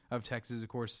of Texas. Of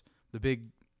course,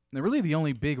 really the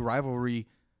only big rivalry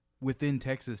within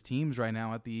Texas teams right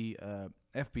now at the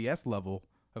FBS level.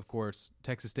 Of course,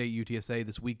 Texas State, UTSA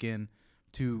this weekend,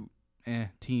 2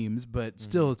 teams, but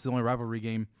still it's the only rivalry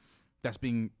game that's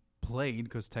being played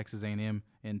because Texas A&M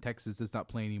and Texas does not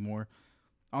play anymore.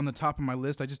 On the top of my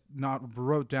list, I just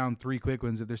wrote down 3 quick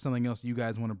ones. If there's something else you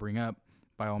guys want to bring up,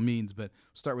 by all means. But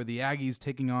start with the Aggies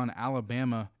taking on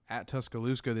Alabama at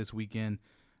Tuscaloosa this weekend.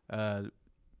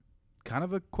 Kind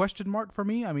of a question mark for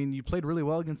me. I mean, you played really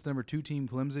well against the number 2 team,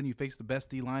 Clemson. You faced the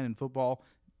best D-line in football.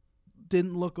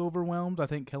 Didn't look overwhelmed. I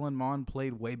think Kellen Mond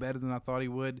played way better than I thought he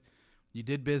would. You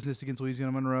did business against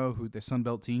Louisiana Monroe, who the Sun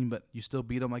Belt team, but you still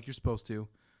beat them like you're supposed to.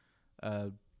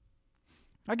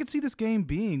 I could see this game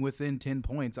being within 10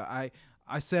 points.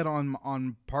 I said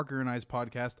on Parker and I's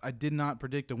podcast, I did not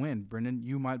predict a win. Brendan,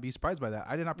 you might be surprised by that.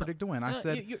 I did not predict a win. I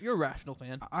said you're a rational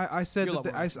fan. I said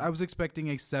that I was expecting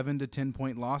a 7 to 10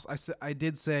 point loss. I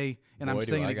did say, and Boy, I'm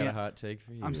saying it I got again. a hot take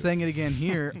for you. I'm saying it again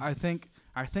here. I think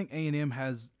A&M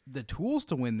has the tools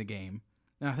to win the game,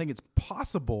 and I think it's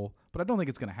possible, but I don't think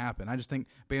it's going to happen. I just think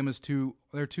Bama's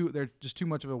they're just too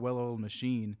much of a well-oiled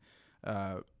machine.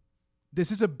 This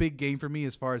is a big game for me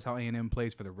as far as how A&M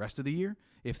plays for the rest of the year.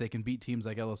 If they can beat teams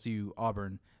like LSU,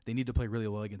 Auburn, they need to play really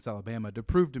well against Alabama to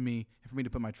prove to me, and for me to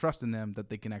put my trust in them, that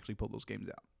they can actually pull those games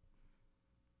out.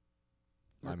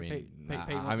 I mean,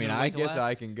 Peyton, I guess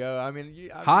I can go. I mean,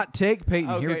 Hot take, Peyton.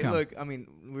 Okay, Here it comes. look, I mean,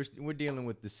 we're dealing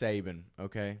with the Saban,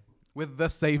 okay? With the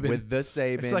Saban. With the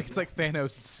Saban. It's like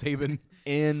Thanos. It's Saban.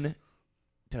 In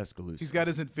Tuscaloosa. He's got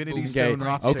his Infinity Okay, Stone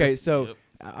roster. Okay, so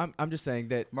I'm just saying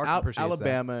that Mark appreciates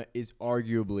Alabama is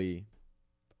arguably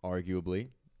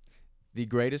the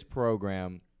greatest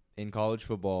program in college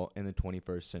football in the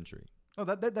 21st century. Oh,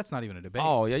 that's not even a debate.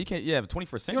 Oh, yeah, you can't. Yeah, the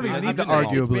 21st century. even is need to not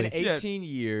argue. It's been Arguably. 18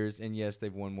 years, and yes,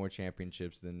 they've won more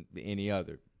championships than any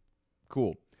other.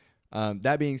 Cool.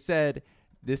 That being said,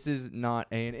 this is not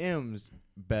A&M's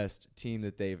best team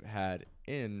that they've had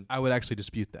in. I would actually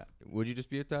dispute that. Would you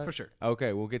dispute that? For sure.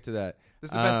 Okay, we'll get to that.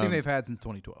 This is the best team they've had since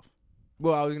 2012.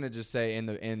 Well, I was gonna just say in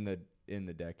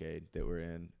the decade that we're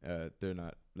in, they're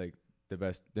not like the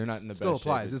best. They're not in the Still best.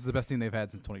 applies. Shape. This is the best team they've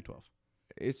had since 2012.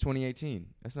 It's 2018.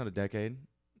 That's not a decade.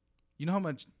 You know how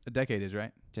much a decade is,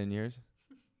 right? 10 years.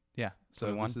 Yeah. So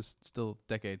 21? this is still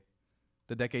decade.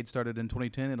 The decade started in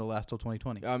 2010. It'll last till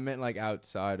 2020. I meant like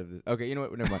outside of this. Okay, you know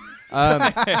what? Never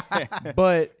mind.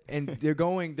 But they're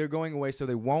going away, so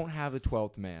they won't have the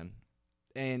 12th man.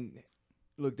 And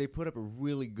look, they put up a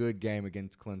really good game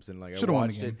against Clemson. Like Should've I won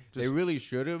the watched game. it. They really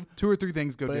should have. 2 or 3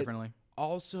 things go But- differently.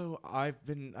 Also, I've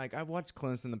watched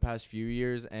Clemson the past few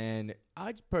years, and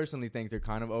I personally think they're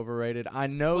kind of overrated. I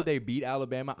know they beat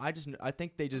Alabama. I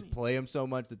think they just play them so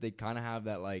much that they kind of have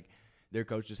that like their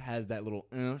coach just has that little.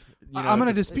 I'm going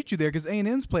to dispute you there because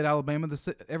A&M's played Alabama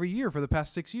every year for the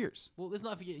past 6 years. Well, let's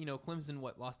not forget, Clemson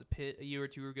lost to Pitt a year or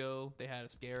 2 ago. They had a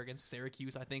scare against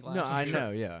Syracuse, I think. Last No, year. I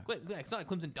know, yeah. It's not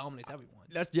Clemson dominates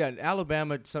everyone.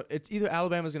 Alabama. So it's either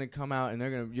Alabama's going to come out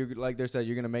and you're like they said,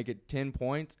 you're going to make it 10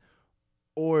 points,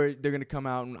 or they're going to come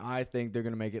out and I think they're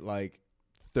going to make it like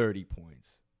 30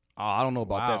 points. Oh, I don't know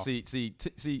about Wow. that.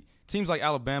 See, teams like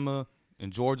Alabama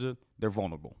and Georgia, they're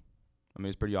vulnerable. I mean,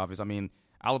 it's pretty obvious. I mean,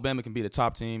 Alabama can be the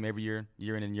top team every year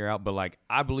in and year out, but like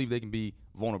I believe they can be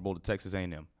vulnerable to Texas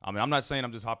A&M. I mean, I'm not saying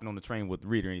I'm just hopping on the train with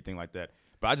Reed or anything like that,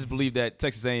 but I just believe that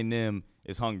Texas A&M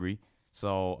is hungry.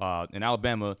 So, and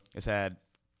Alabama has had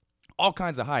all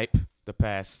kinds of hype the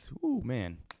past,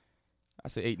 I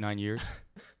say 8-9 years.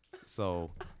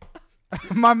 So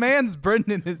My man's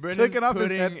Brendan is Brendan's taking off his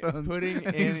putting- headphones. putting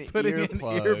and he's in putting in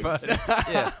earplugs.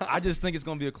 earbuds. yeah, I just think it's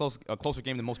going to be a closer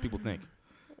game than most people think.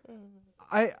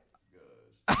 I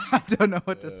don't know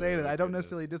what to say to that. I don't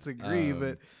necessarily disagree,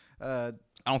 but I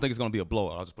don't think it's going to be a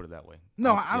blowout. I'll just put it that way.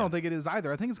 no, I don't think it is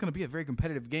either. I think it's going to be a very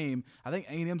competitive game. I think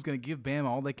A&M's going to give Bama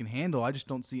all they can handle. I just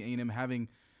don't see A&M having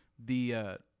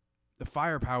the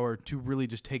firepower to really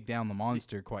just take down the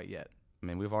monster quite yet. I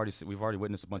mean, we've already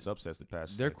witnessed a bunch of upsets the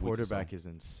past. Their week or so. quarterback is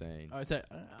insane. I said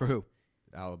For who?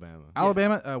 Alabama.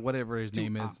 Alabama, whatever his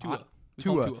name is. Tua. We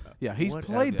call him Tua. Tua. Yeah, he's What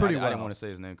played Yeah, pretty I well. didn't want to say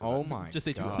his name. 'cause Oh I- my Just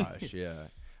say Tua. gosh, yeah.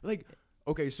 Like,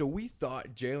 okay, so we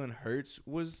thought Jalen Hurts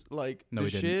was like No, the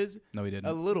he didn't. shiz No, he a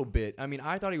didn't. little bit. I mean,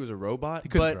 I thought he was a robot, He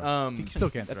couldn't but throw. He still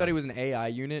can't I throw. thought he was an AI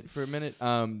unit for a minute.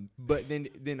 But then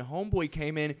Homeboy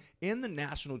came in the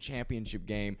national championship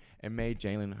game and made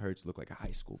Jalen Hurts look like a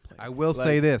high school player. I will Like,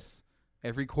 say this.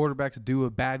 Every quarterback's do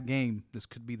a bad game. This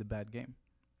could be the bad game.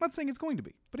 I'm not saying it's going to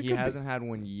be, but it he could hasn't had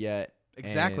one yet. be.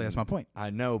 Exactly, that's and my point.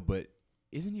 I know, but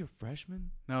isn't he a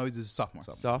freshman? No, he's a sophomore.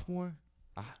 Sophomore?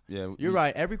 Yeah, You're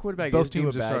right. Every quarterback Both is due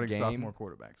teams a are bad starting game. sophomore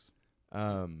quarterbacks.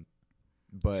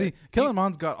 But See, Kellen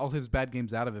Mond's got all his bad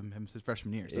games out of him his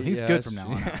freshman year, so he's Yeah, good that's from now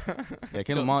true. on. Yeah,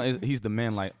 Kellen Mond he's the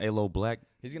man like Alo Black.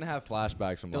 He's gonna have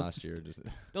flashbacks from Don't- last year. Just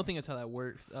Don't think that's how that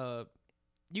works.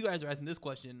 You guys are asking this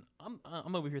question.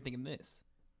 I'm over here thinking this.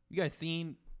 You guys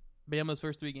seen Bama's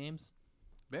first 3 games?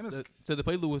 Bama's So they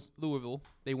played Louisville.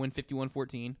 They win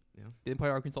 51-14. Yeah. They play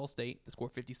Arkansas State. They score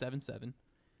 57-7.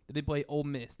 They play Ole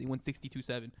Miss. They win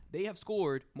 62-7. They have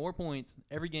scored more points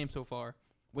every game so far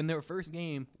when their first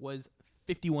game was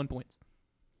 51 points.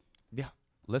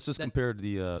 Let's just That- compare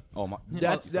the.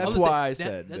 That's I was why gonna I say,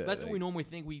 said that's that, what we normally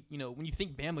think. When you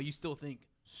think Bama, you still think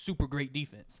super great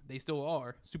defense. They still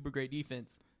are super great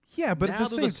defense. yeah, but now at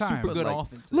the there's same a time, super good like,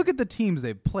 offense. look at the teams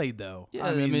they've played, though. Yeah,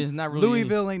 I mean, it's not really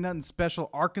Louisville ain't nothing special.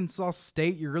 Arkansas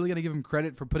State, you're really gonna give them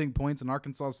credit for putting points in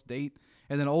Arkansas State,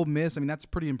 and then Ole Miss. I mean, that's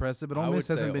pretty impressive. But I Ole would Miss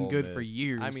hasn't say been Ole good for Miss.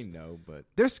 years. I mean, no, but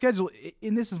Their schedule,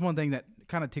 and this is one thing that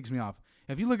kind of ticks me off.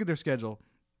 If you look at their schedule,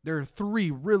 there are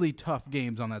 3 really tough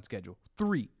games on that schedule.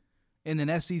 3. And then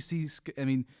SEC, I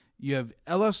mean, you have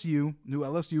LSU, who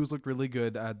LSU has looked really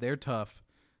good. They're tough.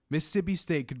 Mississippi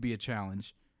State could be a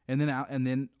challenge. And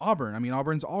then Auburn. I mean,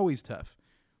 Auburn's always tough.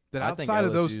 But I think outside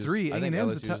of those LSU's 3, I think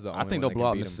A&M's LSU's the tough. the I only think one they'll blow out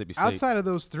that can beat 'em. Mississippi State. Outside of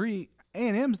those 3,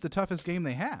 A&M's the toughest game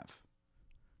they have.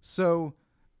 So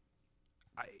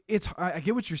I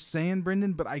get what you're saying,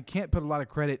 Brendan, but I can't put a lot of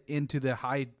credit into the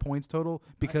high points total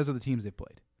because of the teams they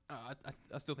played.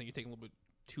 I still think you're taking a little bit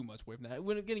too much away from that.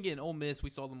 When again, Ole Miss, we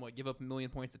saw them give up 1 million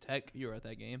points to Tech. You were at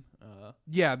that game.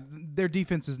 Yeah, their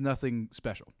defense is nothing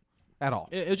special at all.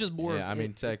 It was just more. yeah, of, I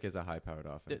mean, it- Tech is a high-powered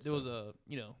offense. there was so.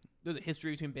 there's a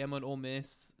history between Bama and Ole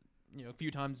Miss. A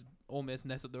few times Ole Miss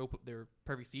messed up their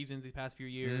perfect seasons these past few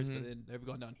years, but then they've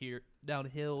gone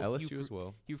downhill. LSU as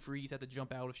well. Hugh Freeze had to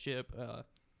jump out of ship.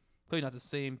 Clearly not the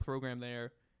same program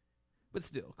there. But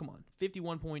still, come on.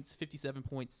 51 points, 57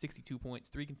 points, 62 points,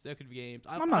 3 consecutive games.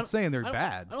 I'm not saying they're I don't-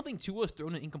 bad. I don't think Tua's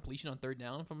thrown an incompletion on third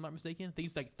down, if I'm not mistaken. I think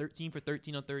he's like 13 for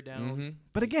 13 on third downs.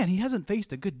 But again, he hasn't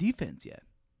faced a good defense yet.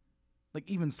 Like,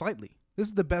 even slightly. This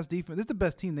is the best defense. This is the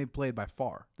best team they've played by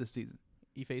far this season.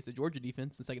 He faced the Georgia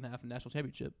defense in the second half of the national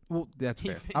championship. Well, that's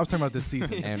fair. I was talking about this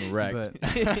season. And wrecked.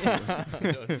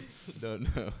 But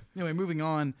Don't know. anyway, moving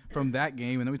on from that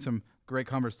game, and then we had some great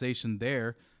conversation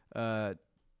there.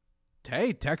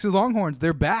 Hey, Texas Longhorns,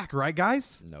 they're back, right,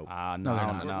 guys? Nope. No, No, they're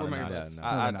no, not. no, We're no, Mariners. that's- No,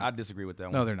 they're not. I disagree with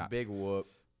that No, one. they're not. Big whoop.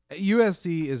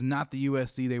 USC is not the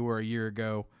USC they were a year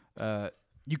ago.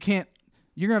 You can't.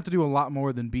 You're gonna have to do a lot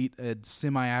more than beat a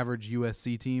semi-average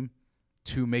USC team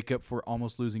to make up for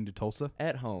almost losing to Tulsa.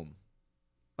 At home.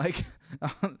 Like,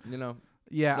 You know?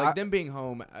 yeah, Like, them being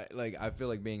home, I feel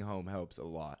like being home helps a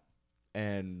lot.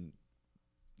 And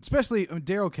especially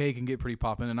Daryl K can get pretty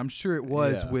popping, and I'm sure it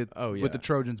was Yeah. with Oh, yeah. with the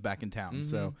Trojans back in town.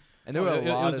 So and there were a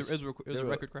lot it of was a there were-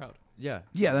 record crowd. yeah.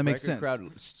 Yeah, that makes Record sense.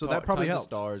 Crowd, So that probably tons of helped.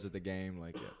 stars at the game,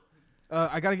 like yeah.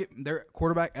 I gotta get their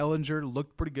quarterback Ellinger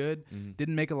looked pretty good. Mhm.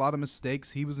 Didn't make a lot of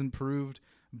mistakes. He was improved.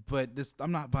 But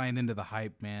I'm not buying into the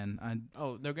hype, man.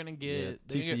 Oh, they're gonna get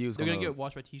Yeah, TCU's they're gonna gonna- get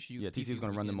watched by TCU. Yeah, TCU's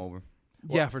going to run them over.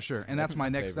 Yeah, for sure. And that's my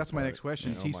next. favorite That's my part. next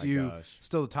question. Oh my TCU gosh.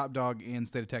 still the top dog in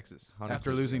state of Texas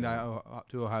after losing to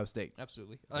 100%. Ohio State.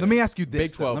 Absolutely. Let me ask you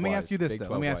this. Big though. 12 Let me ask wise. you this. Big Though. Let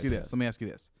 12 me ask you wise, this. yes. Let me ask you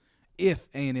this. If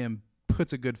A&M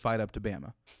puts a good fight up to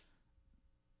Bama,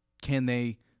 can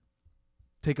they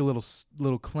take a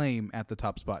little claim at the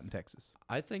top spot in Texas?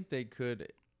 I think they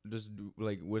could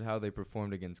like with how they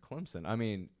performed against Clemson. I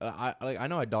mean, I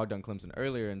know I dogged on Clemson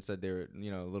earlier and said they were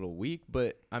a little weak,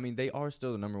 but I mean they are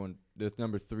still the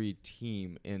number 3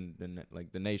 team in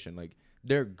the nation. Like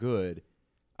they're good.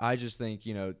 I just think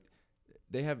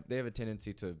they have a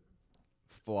tendency to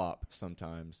flop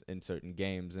sometimes in certain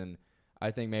games, and I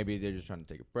think maybe they're just trying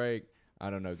to take a break. I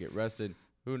don't know, get rested.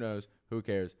 Who knows? Who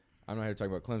cares? I'm not here to talk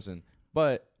about Clemson,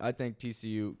 but I think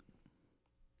TCU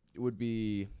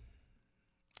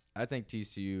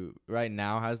right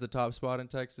now has the top spot in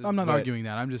Texas. I'm not arguing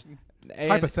that. I'm just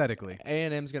hypothetically.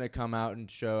 A&M's going to come out and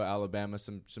show Alabama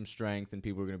some strength, and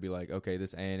people are going to be like, okay,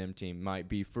 this A&M team might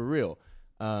be for real.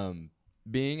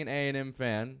 Being an A&M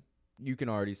fan, you can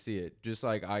already see it. Just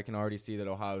like I can already see that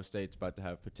Ohio State's about to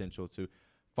have potential to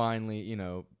finally,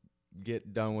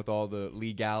 get done with all the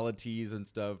legalities and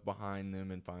stuff behind them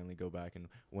and finally go back and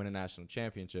win a national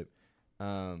championship.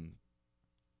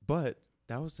 But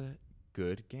that was a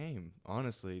good game.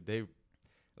 Honestly, they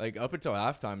up until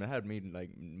halftime, it had me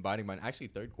biting my. Actually,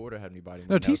 third quarter had me biting.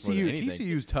 No, my nails more than anything.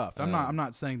 TCU's tough. I'm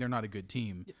not saying they're not a good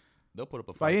team. They'll put up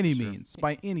a fight By any for sure. means.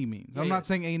 By any means. Yeah, I'm yeah. not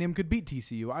saying A&M could beat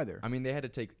TCU either. I mean, they had to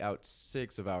take out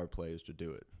 6 of our players to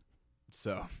do it.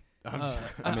 So, I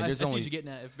I mean, there's see only- what you're getting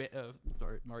at.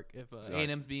 Sorry, Mark. If Sorry.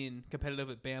 A&M's being competitive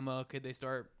with Bama, could they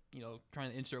start,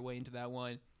 trying to inch their way into that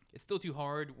one? It's still too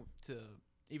hard to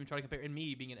even try to compare. And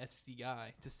me being an SEC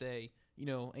guy to say,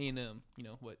 A&M,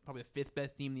 probably the 5th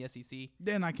best team in the SEC.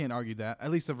 Then I can't argue that,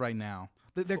 at least of right now.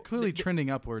 They're Well, clearly they- trending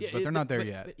upwards, but they're not there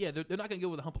yet. But yeah, they're not going to go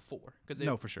with a hump of 4 because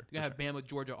No, for sure. They're going to have Bama,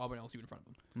 Georgia, Auburn, LSU in front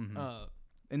of them.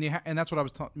 Mhm. And that's what I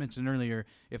was mentioning earlier.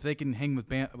 If they can hang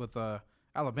with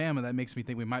Alabama, that makes me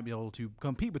think we might be able to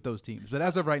compete with those teams. But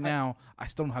as of right now, I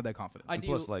still don't have that confidence.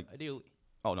 plus, Ideally.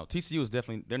 Oh no, TCU is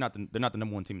definitely they're not the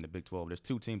number 1 team in the Big 12. There's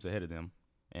 2 teams ahead of them,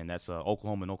 and that's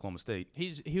Oklahoma and Oklahoma State. He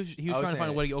was was trying to find a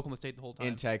saying way to get Oklahoma State the whole time.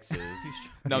 in Texas,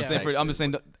 No, I'm Yeah. saying I'm just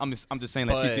saying that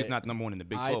But TCU's not the number 1 in the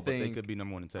Big I 12, but they think- could be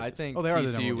number 1 in Texas. I think Oh, they are the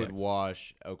TCU number would one.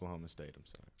 wash Oklahoma State. I'm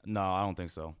sorry. No, I don't think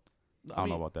so. I don't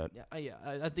know about that.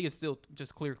 I think it's still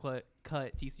just clear cut.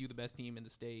 TCU the best team in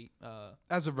the state.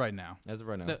 As of right now. As of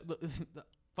right now, The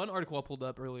fun article I pulled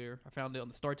up earlier. I found it on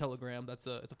the Star Telegram. It's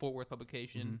a Fort Worth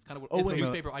publication. Mhm. It's kind of Oh, it's the wait.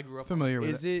 newspaper I grew up. Familiar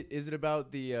with is it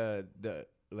about the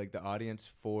audience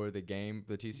for the game,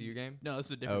 the TCU game? No, this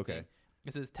is a different Okay. thing.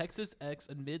 It says Texas X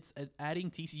admits adding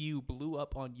TCU blew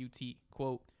up on UT.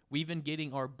 Quote: "We've been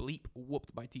getting our bleep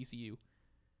whooped by TCU."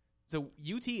 So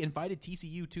UT invited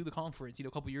TCU to the conference, a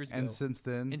couple years ago. And since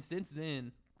then, And since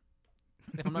then,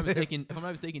 if I'm not mistaken,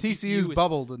 TCU's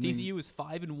bubbled. And TCU is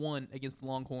 5-1 against the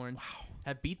Longhorns. Wow.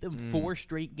 Have beat them 4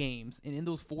 straight games, and in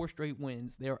those 4 straight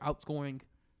wins, they are outscoring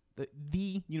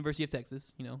the University of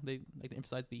Texas. They like to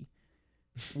emphasize the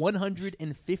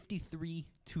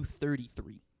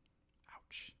 153-33.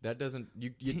 ouch. That doesn't you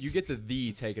get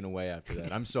the taken away after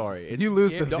that. I'm sorry. It's, You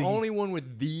lose the the the. only one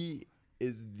with the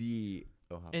is the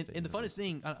Ohio And State the funnest University.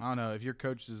 thing, I don't know. If your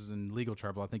coach is in legal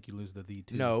trouble, I think you lose the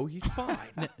too. No, he's fine.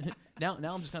 now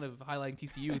I'm just kind of highlighting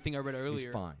TCU. The thing I read He's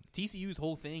earlier. fine. TCU's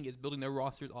whole thing is building their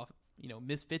rosters off,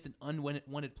 misfits and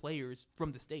unwanted players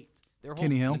from the state.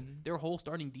 Kenny Hill. Their whole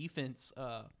starting defense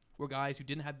were guys who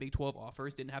didn't have Big 12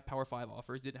 offers, didn't have Power 5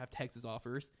 offers, didn't have Texas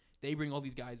offers. They bring all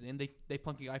these guys in. They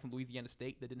plunk a guy from Louisiana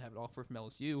State that didn't have an offer from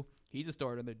LSU. He's a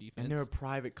starter on their defense. And they're a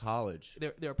private college.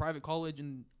 They're a private college,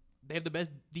 and they have the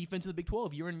best defense in the Big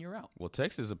 12 year in, year out. Well,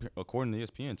 Texas, according to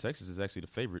ESPN, Texas is actually the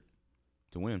favorite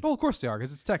to win. Well, of course they are,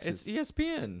 because it's Texas. It's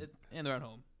ESPN. And they're at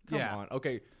home. Come Yeah. on.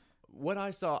 Okay. What I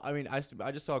saw, I mean, I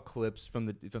just saw clips from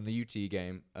the UT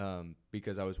game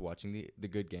because I was watching the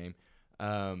good game.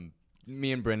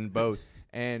 Me and Brendan both.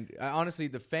 And honestly,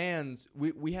 the fans,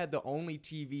 we had the only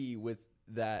TV with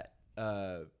that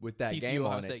TCU game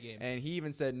Ohio on State it. game. And he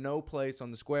even said no place on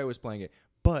the square was playing it.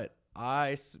 But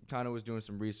I kind of was doing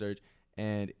some research,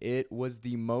 and it was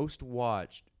the most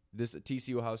watched. This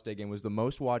TCU Ohio State game was the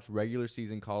most watched regular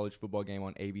season college football game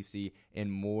on ABC in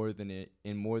more than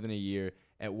a year.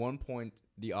 At one point,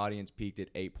 the audience peaked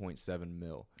at 8.7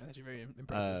 mil, That's actually very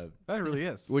impressive. that really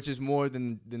is. which is more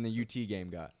than the UT game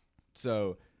got.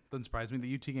 So, Doesn't surprise me.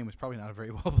 The UT game was probably not a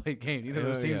very well played game. Neither of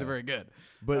those teams yeah. are very good.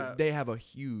 but they have a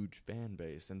huge fan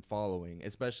base and following.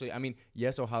 Especially, I mean,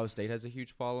 yes, Ohio State has a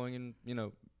huge following and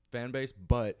fan base,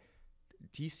 but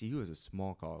TCU is a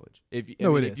small college. If It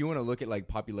if is. you want to look at like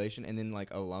population and then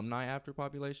like alumni after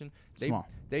population, Small.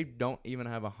 they don't even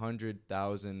have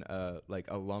 100,000 like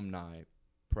alumni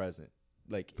present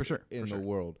like For sure, in for the sure.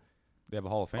 world. They have a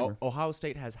Hall of Famer. Ohio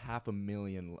State has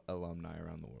 500,000 alumni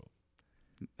around the world.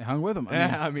 They hung with him.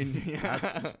 I mean,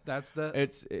 That's the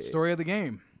it's story of the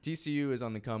game. TCU is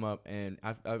on the come up, and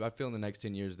I feel in the next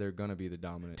 10 years they're gonna be the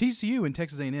dominant. TCU and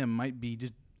Texas A&M might be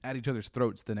just at each other's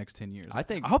throats the next 10 years. I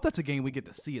hope that's a game we get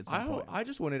to see at some point. I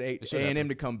just wanted should A&M happen.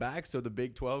 to come back so the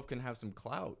Big 12 can have some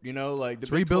clout. You know, like the Let's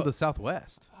Big rebuild 12 the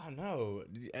Southwest. I know.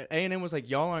 A&M was like,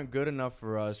 y'all aren't good enough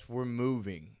for us. We're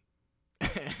moving.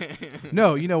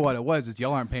 No, you know what it was? Is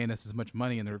y'all aren't paying us as much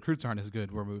money and the recruits aren't as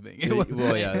good. We're moving. It was-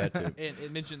 Well, yeah, that too. And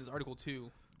it mentioned in this article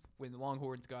too, when the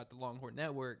Longhorns got the Longhorn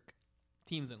Network,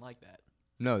 teams didn't like that.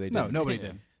 No, they No, didn't. nobody Yeah.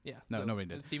 did. Yeah, No, so nobody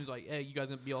did. The team's like, hey, you guys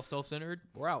gonna be all self-centered?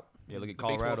 We're out. Yeah, look at The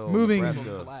Big 12 Colorado, Moving- almost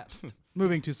Nebraska. collapsed.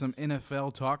 Moving to some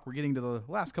NFL talk. We're getting to the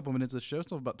last couple minutes of the show.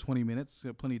 Still about 20 minutes.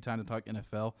 Got plenty of time to talk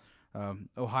NFL.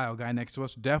 Ohio guy next to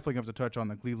us. Definitely going to have to touch on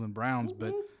the Cleveland Browns,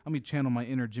 but let me channel my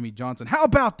inner Jimmy Johnson. How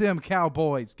about them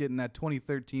Cowboys getting that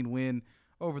 2013 win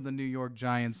over the New York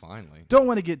Giants? Finally. Don't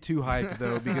want to get too hyped,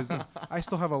 though, because I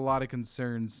still have a lot of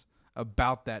concerns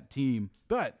about that team,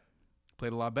 but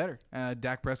played a lot better.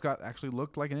 Dak Prescott actually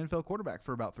looked like an NFL quarterback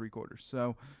for about 3 quarters.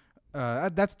 So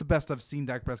that's the best I've seen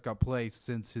Dak Prescott play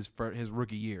since his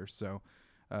rookie year. So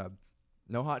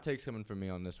No hot takes coming from me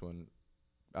on this one.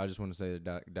 I just want to say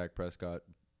that Dak Prescott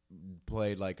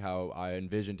played like how I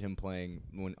envisioned him playing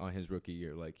on his rookie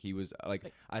year. Like he was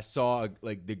like I saw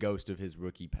like the ghost of his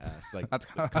rookie past, like that's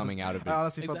how coming out of I it.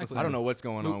 honestly felt the Exactly. same. I don't know what's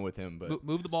going Move- on with him, but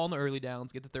Move the ball in the early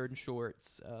downs, get the 3rd and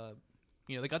shorts.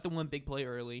 They got the one big play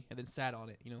early and then sat on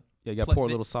it. Yeah, you got to Play- pour a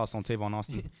they- little sauce on Tavon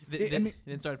Austin.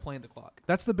 Then started playing the clock.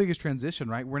 That's the biggest transition,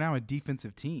 right? We're now a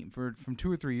defensive team. From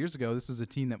 2 or 3 years ago, this was a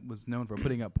team that was known for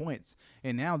putting up points,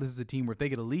 and now this is a team where if they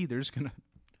get a lead, they're just gonna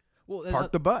Well,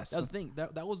 park the bus. That's the thing.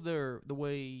 That was the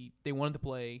way they wanted to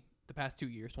play the past 2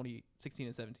 years, 2016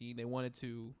 and 17. They wanted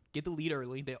to get the lead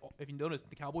early. If you notice,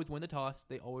 the Cowboys win the toss.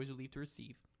 They always leave to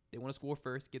receive. They want to score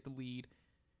first, get the lead,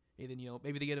 and then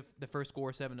maybe they get the first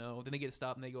score 7-0. Then they get a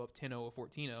stop and they go up 10-0 or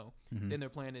 14-0. Mhm. Then their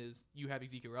plan is you have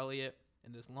Ezekiel Elliott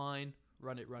in this line,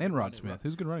 run it, and Rod Smith,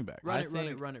 who's a good running back. Run I it, run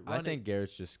think- it, run it, I run think it.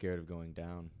 Garrett's just scared of going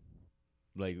down,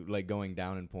 like going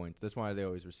down in points. That's why they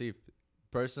always receive.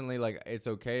 Personally, like it's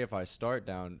okay if I start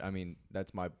down. I mean,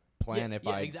 that's my plan. Yeah, If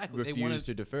yeah, I exactly. They refuse wanna-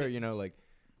 to defer,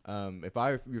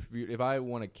 if I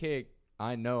want to kick,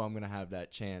 I know I'm gonna have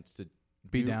that chance to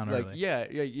Be down early.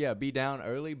 Yeah, be down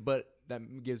early, but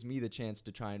that gives me the chance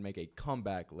to try and make a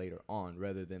comeback later on,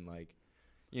 rather than flip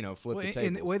Well, the in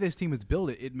tables. the way this team is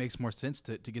built, it makes more sense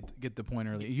to get the point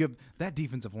early. You have that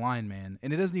defensive line, man,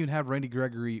 and it doesn't even have Randy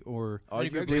Gregory or Randy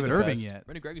Arguably Gregory's David the Irving best. yet.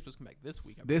 Randy Gregory's supposed to come back this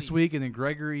week. I This believe. week, and then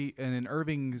Gregory and then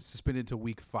Irving is suspended till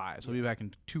week 5, so he'll be back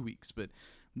in 2 weeks. But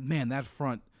man, that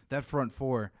front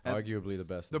four, Arguably the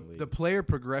best in the league. the player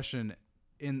progression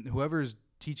in whoever's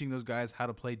teaching those guys how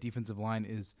to play defensive line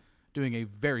is doing a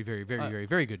very, very, very, very,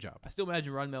 very good job. I still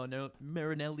imagine Ron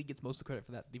Marinelli gets most of the credit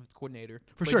for that defense coordinator.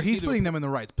 For But sure, did you he's see the putting report- them in the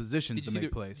right positions Did to you see make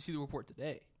the, plays. Did you see the report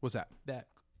today What's that? that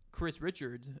Chris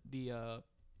Richards, he's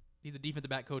the defensive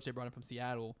back coach they brought in from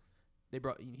Seattle.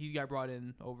 He got brought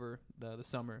in over the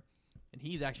summer, and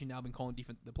he's actually now been calling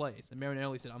the plays. And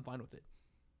Marinelli said, "I'm fine with it."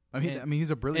 I mean,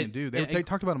 he's a brilliant dude. They and-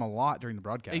 talked about him a lot during the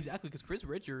broadcast. Exactly, because Chris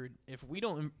Richard, if we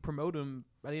don't promote him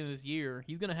by the end of this year,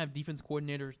 he's gonna have defense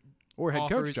coordinator Or head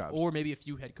coach offers, jobs. or maybe a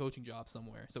few head coaching jobs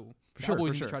somewhere. So For sure, Cowboys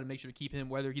for need sure. to try to make sure to keep him,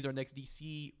 whether he's our next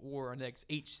DC or our next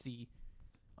HC.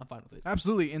 I'm fine with it.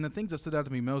 Absolutely. And the things that stood out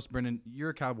to me most, Brendan,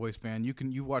 you're a Cowboys fan.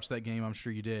 You watched that game. I'm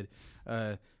sure you did.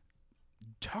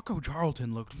 Taco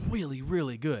Charlton looked really,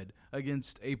 really good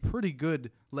against a pretty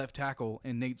good left tackle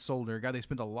in Nate Solder, a guy they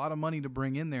spent a lot of money to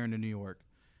bring in there into New York.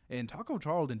 And Taco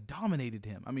Charlton dominated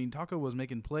him. I mean, Taco was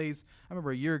making plays. I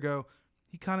remember a year ago,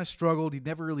 he kind of struggled. He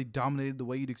never really dominated the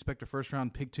way you'd expect a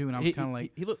first-round pick to, and I was kind of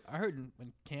like, he looked. I heard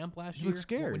in camp last He year, looked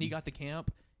scared. when he got to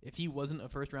camp, if he wasn't a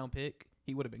first-round pick,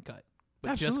 he would have been cut.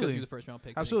 But just Absolutely. because he was a first-round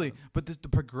pick, they absolutely. cut him. But the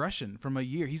progression from a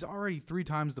year, he's already 3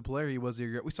 times the player he was a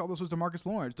year ago. We saw this was DeMarcus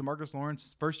Lawrence. DeMarcus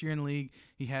Lawrence, first year in the league,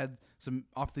 he had some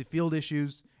off-the-field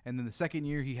issues, and then the second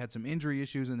year he had some injury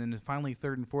issues, and then finally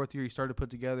third and fourth year he started to put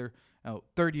together.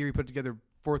 Third year he put together.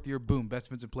 Fourth year, boom, best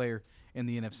defensive player in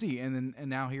the NFC, and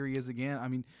now here he is again. I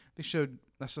mean, they showed.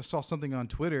 I saw something on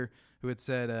Twitter who had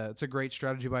said it's a great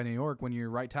strategy by New York when your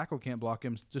right tackle can't block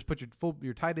him. Just put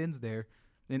your tight ends there,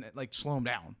 and like slow him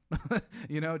down.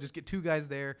 Just get 2 guys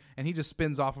there, and he just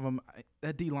spins off of them.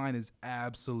 That D line is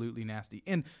absolutely nasty.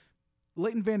 And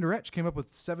Leighton Vander Esch came up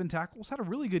with 7 tackles, had a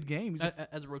really good game. He's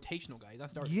As a rotational guy, he's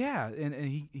not starting. yeah, and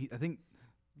he I think.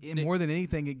 And They- more than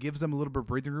anything, it gives them a little bit of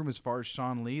breathing room as far as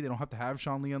Sean Lee. They don't have to have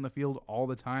Sean Lee on the field all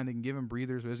the time. They can give him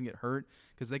breathers so he doesn't get hurt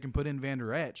because they can put in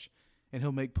Vander Esch. and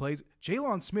he'll make plays.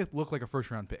 Jalen Smith looked like a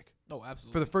first-round pick. Oh,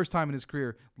 absolutely. For the first time in his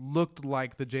career, looked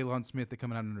like the Jalen Smith that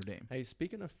coming out of Notre Dame. Hey,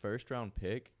 speaking of first-round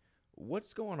pick,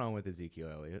 what's going on with Ezekiel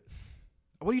Elliott?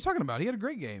 What are you talking about? He had a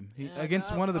great game Yeah,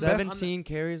 against no, one of the seven- best. 17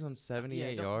 carries on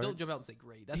 78 yards. Don't jump out and say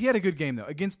great. That's He had a good game though.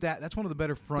 Against that's one of the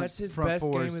better That's his front best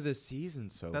fours. game of the season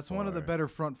so That's far. one of the better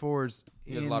front fours.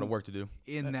 He has a lot of work to do.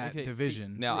 in that okay, see,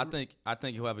 division. Now I think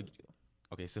he'll have a.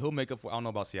 Okay, so he'll make up for. I don't know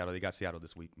about Seattle. They got Seattle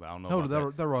this week, but I don't know. No, about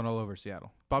that. they'll run all over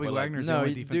Seattle. Bobby Well, like, Wagner's the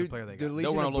only defensive player they The got.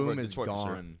 Legion run of all over Boom is Detroit for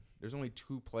sure. gone. There's only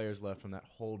 2 players left from that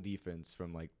whole defense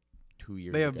from like 2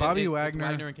 years They have ago. Bobby it's Wagner.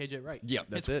 Wagner and KJ Wright. Yeah,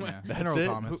 that's It's it. Wagner. Yeah, That's and Earl it.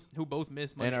 Thomas. Who both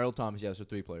missed money. And Earl Thomas, yeah, so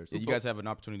 3 players. Yeah, you guys have an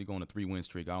opportunity to go on a 3-win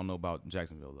streak. I don't know about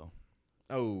Jacksonville though.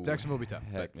 Oh, Jacksonville will be tough.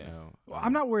 Heck but, yeah. no. Well,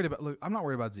 I'm not worried about. Look, I'm not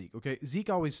worried about Zeke. Okay, Zeke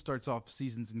always starts off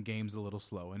seasons and games a little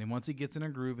slow, and then once he gets in a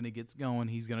groove and he gets going,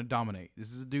 he's going to dominate.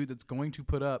 This is a dude that's going to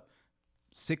put up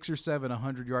 6 or 7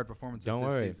 100-yard performances Don't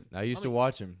this worry. season. I used I to mean-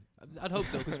 watch him. I'd hope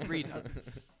so because Reed.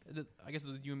 I guess it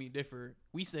was you and me differ.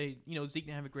 We say Zeke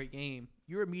didn't have a great game.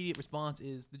 Your immediate response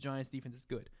is the Giants' defense is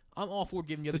good. I'm all for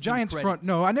giving you The Giants front. credits.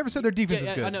 No, I never said their defense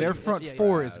Yeah, is yeah, I good. know Their what you- front yeah, yeah,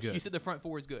 four yeah. is You good, said the front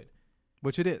four is good.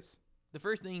 which it is. The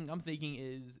first thing I'm thinking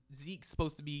is Zeke's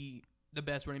supposed to be the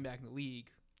best running back in the league.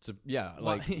 So yeah,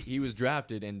 Why- like he was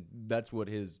drafted, and that's what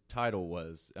his title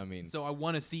was. I mean, So I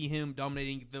want to see him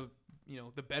dominating the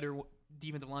better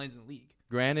defensive lines in the league.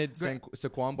 granted, Gra-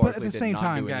 Saquon But at Barkley the same did not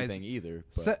time, do guys, anything either.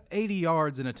 But 80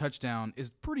 yards and a touchdown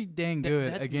is pretty dang That-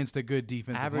 good that's- against a good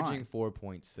defensive averaging line.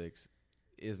 4.6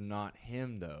 is not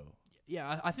him though,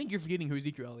 Yeah, I think you're forgetting who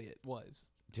Ezekiel Elliott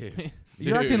was. dude.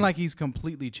 You're acting Dude. like he's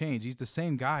completely changed. He's the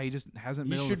same guy. He just hasn't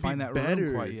He been able to should be find that better.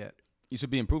 room quite yet. You should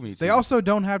be improving. Each They season. also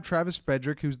don't have Travis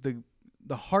Frederick, who's the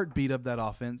heartbeat of that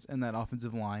offense and that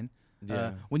offensive line.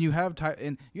 Yeah. When you have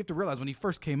and you have to realize when he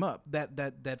first came up,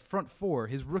 that front four,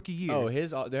 his rookie year. Oh,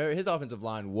 his offensive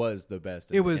line was the best.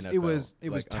 In It was the it NFL, was it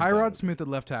was like, Tyrod undoubtedly. Smith at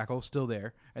left tackle, still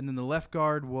there, and then the left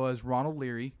guard was Ronald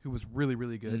Leary, who was really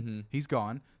really good. Mhm. He's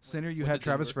gone. Center you Went had to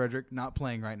Travis Denver. Frederick, not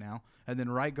playing right now, and then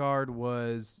right guard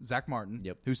was Zach Martin,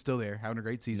 Yep. who's still there, having a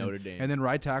great season. Notre Dame. And then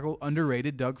right tackle,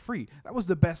 underrated Doug Free. That was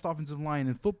the best offensive line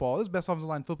in football. This is the best offensive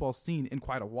line in football seen in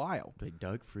quite a while. Wait,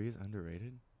 Doug Free is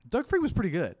underrated. Doug Free was pretty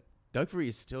good. Doug Free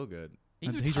is still good.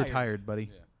 He's retired, buddy.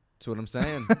 That's what I'm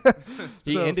saying.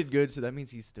 He So- ended good, so that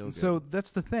means he's still good. So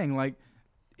that's the thing. Like,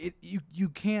 you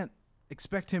can't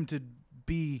expect him to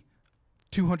be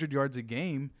 200 yards a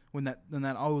game when that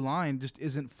O line just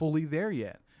isn't fully there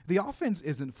yet. The offense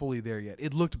isn't fully there yet.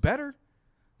 It looked better,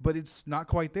 but it's not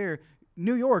quite there.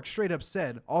 New York straight up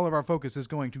said all of our focus is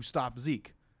going to stop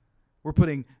Zeke. We're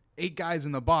putting 8 guys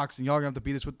in the box, and y'all are gonna have to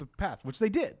beat us with the pass, which they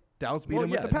did. Dallas beat him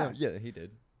with the pass. yeah, he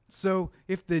did. So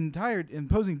if the entire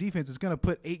imposing defense is going to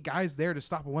put 8 guys there to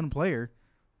stop one player,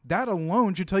 that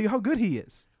alone should tell you how good he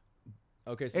is.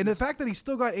 Okay, so And the fact that he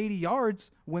still got 80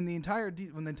 yards when the entire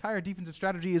defensive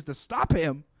strategy is to stop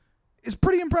him is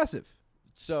pretty impressive.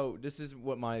 So this is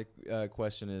what my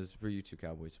question is for you two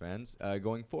Cowboys fans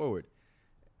going forward.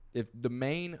 If the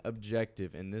main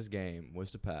objective in this game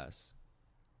was to pass,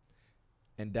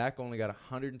 and Dak only got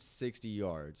 160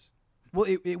 yards. Well,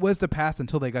 it was to pass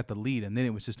until they got the lead, and then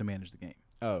it was just to manage the game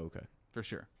Oh, okay. for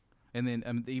sure. And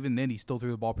then even then, he still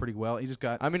threw the ball pretty well. He just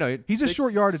got I mean, no, He's a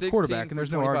short yardage 16 quarterback, and for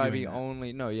there's no 25, arguing he that.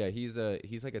 only no, yeah, he's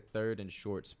like a third and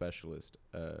short specialist.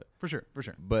 for sure.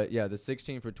 But yeah, the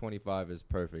 16 for 25 is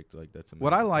perfect. Like that's amazing.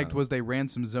 What I liked was they ran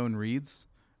some zone reads,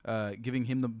 giving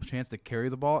him the chance to carry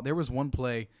the ball. There was one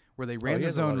play where they ran he the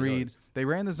has a lot zone of read. yards. They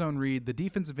ran the zone read. The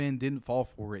defensive end didn't fall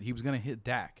for it. He was going to hit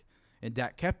Dak, and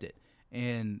Dak kept it.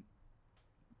 And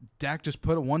Dak just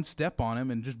put a one step on him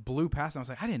and just blew past him. I was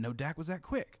like, I didn't know Dak was that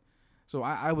quick. So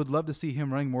I would love to see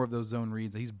him running more of those zone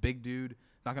reads. He's a big dude.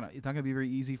 It's not gonna be very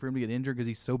easy for him to get injured because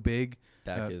he's so big.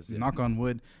 Dak is, yeah. Knock on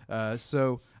wood.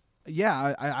 So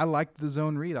yeah, I liked the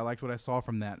zone read. I liked what I saw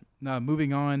from that. Now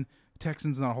moving on,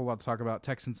 Texans, not a whole lot to talk about.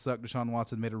 Texans suck. Deshaun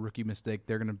Watson made a rookie mistake.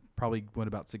 They're gonna probably win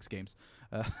about 6 games.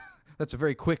 That's a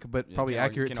very quick but Yeah, probably can't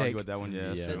argue- accurate can't take. argue with that one. Yeah,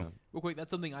 that's Yeah. true. Real quick, that's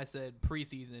something I said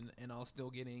preseason, and I was still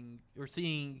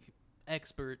seeing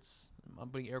experts. I'm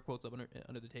putting air quotes up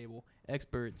under the table.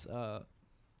 Experts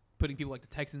putting people like the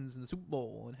Texans in the Super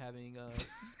Bowl and having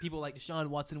people like Deshaun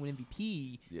Watson win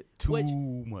MVP. Yeah, Which-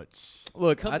 too much.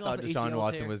 Look, I coming off thought an Deshaun ACL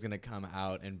Watson tear. was gonna come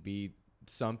out and be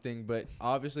something, but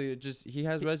obviously he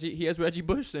has Reggie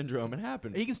Bush syndrome. It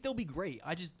happened. He can still be great.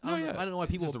 I don't No, know, yeah. I don't know why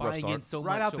people Just are a rough buying start. in so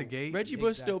Right much. out so- the gate. Reggie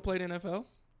Bush Exactly. still played NFL.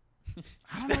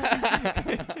 I don't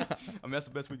know. I mean, that's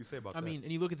the best we can say about I that. mean,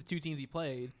 and you look at the 2 teams he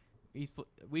played.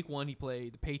 Week 1 he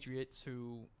played the Patriots,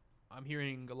 who I'm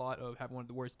hearing a lot of having one of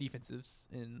the worst defenses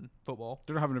in football.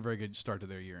 They're not having a very good start to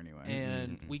their year anyway.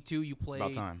 And week 2, you play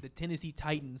about time. the Tennessee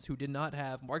Titans, who did not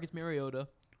have Marcus Mariota,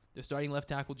 their starting left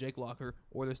tackle Jake Locker,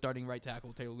 or their starting right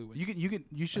tackle Taylor Lewis. You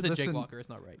should I said listen. Jake Locker. It's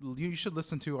not right. You should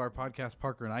listen to our podcast.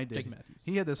 Parker and I did. Jake Matthews.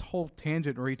 He had this whole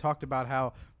tangent where he talked about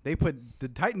how the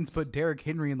Titans put Derrick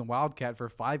Henry in the Wildcat for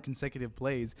 5 consecutive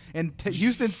plays, and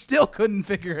Houston still couldn't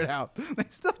figure it out. They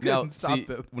still couldn't Now, stop see,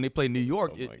 him. when they play New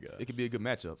York, Oh my God. it could be a good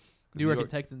matchup. New York and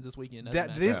Texans this weekend.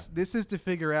 That this is to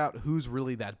figure out who's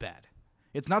really that bad.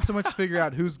 It's not so much to figure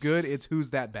out who's good; it's who's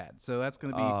that bad. So that's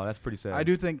going to be. Oh, that's pretty sad. I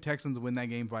do think Texans win that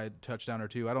game by a touchdown or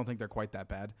 2. I don't think they're quite that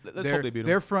bad. Let's hope they beat 'em.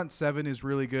 Their front 7 is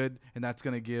really good, and that's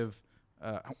going to give.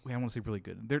 I want to say really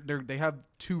good. They have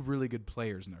 2 really good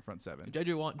players in their front 7.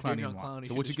 J.J. Watt and Clowney Jadeveon and Watt. Clowney. So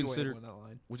should would you destroy consider- everyone on that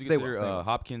line. Would you They consider will, they will.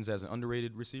 Hopkins as an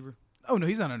underrated receiver? Oh no,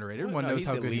 he's not underrated. Everyone No, knows he's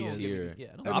how good he elite is. tier. Yeah,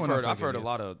 no, Everyone knows how I've heard good a he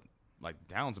lot is. of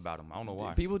downs about him. I don't know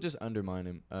why. People just undermine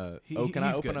him. He- Can I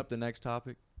he's open good. up the next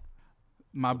topic?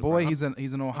 My boy, he's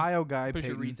an Ohio guy. Pretty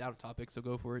sure Peyton. Reed's out of topic, so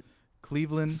go for it.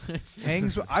 Cleveland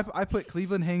hangs. I put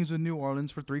Cleveland hangs with New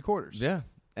Orleans for 3 quarters. Yeah.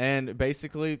 And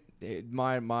basically,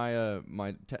 my Lost to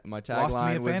me tagline at was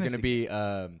going to fantasy. be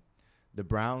the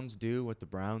Browns do what the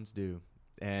Browns do.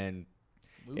 And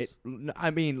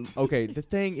okay, the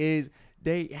thing is,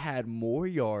 they had more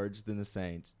yards than the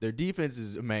Saints. Their defense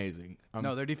is amazing.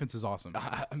 No, their defense is awesome.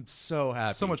 I'm so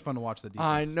happy. So much fun to watch the defense.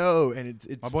 I know, and it's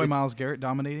My boy it's, Myles Garrett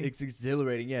dominating. It's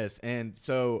exhilarating, yes. And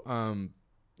so,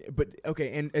 but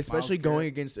okay, and especially Myles going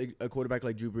against a quarterback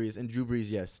like Drew Brees, and Drew Brees,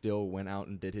 yes, still went out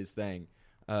and did his thing,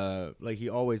 like he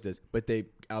always does. But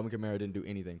Alvin Kamara didn't do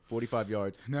anything. 45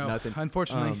 yards, No, nothing.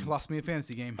 unfortunately, lost me a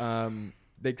fantasy game.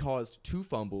 They caused 2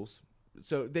 fumbles,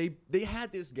 so they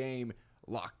had this game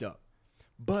locked up.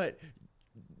 But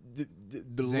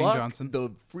the Zane luck, Johnson. the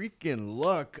freaking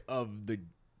luck of the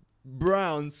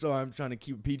Browns. So I'm trying to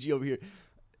keep PG over here.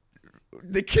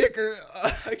 The kicker,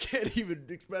 I can't even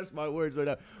express my words right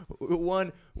now.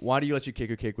 1, why do you let your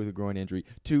kicker kick with a groin injury?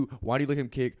 2, why do you let him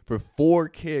kick for 4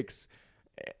 kicks?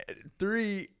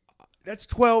 3, that's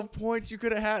 12 points you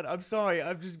could have had. I'm sorry,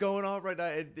 I'm just going off right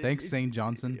now. Thanks, Zane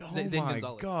Johnson. Oh Zane my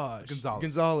Gonzalez. gosh,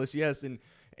 Gonzalez. yes, and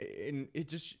it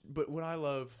just. But what I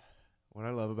love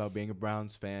about being a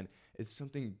Browns fan is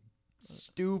something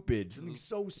stupid, something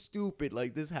so stupid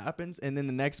like this happens, and then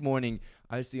the next morning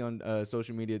I see on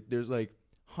social media there's like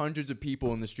hundreds of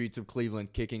people in the streets of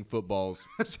Cleveland kicking footballs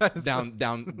down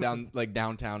like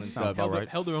downtown and stuff.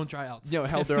 Held their own tryouts.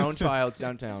 Held their own tryouts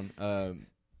downtown.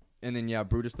 And then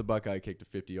Brutus the Buckeye kicked a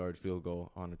 50-yard field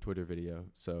goal on a Twitter video.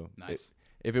 So Nice.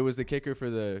 If it was the kicker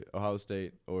for the Ohio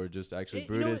State or just actually You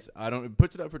know Brutus, I don't. It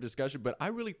puts it up for discussion, but I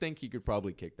really think he could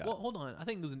probably kick that. Well, hold on. I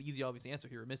think there's an easy, obvious answer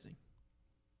here we're missing.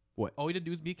 What? All he did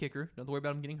do is be a kicker. Don't have to worry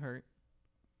about him getting hurt.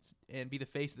 And be the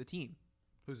face of the team.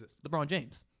 Who's this? LeBron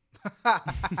James.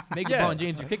 Make Yeah. LeBron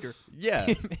James your kicker. Yeah.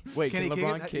 Wait, Can can he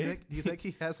LeBron kick? kick? Do you think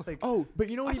he has like? Oh, but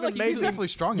you know what I feel even like he's made me definitely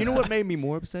strong You know enough. what made me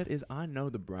more upset is I know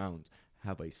the Browns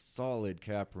have a solid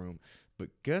cap room, but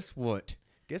guess what?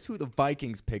 Guess who the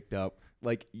Vikings picked up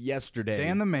like yesterday?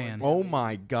 Dan the man. Oh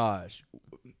my gosh!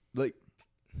 Like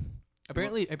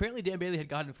Apparently, Dan Bailey had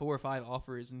gotten 4 or 5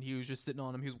 offers, and he was just sitting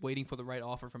on them. He was waiting for the right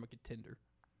offer from a contender.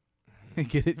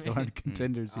 Get it on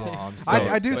contenders. Oh, Yeah. I'm so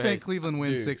I do upset. think Cleveland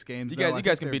wins Dude. 6 games. You though. guys, I you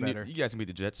guys think can they're beat better. you guys can beat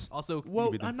the Jets. Also,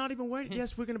 Well, be the- I'm not even worried.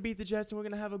 Yes, we're gonna beat the Jets and we're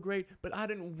gonna have a great. But I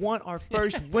didn't want our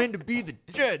first win to be the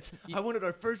Jets. I wanted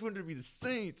our first win to be the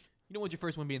Saints. you don't want your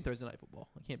first one being Thursday Night Football.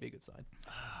 That can't be a good sign.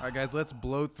 All right, guys, let's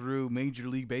blow through Major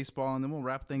League Baseball, and then we'll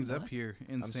wrap things up What? here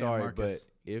in I'm San sorry, Marcos.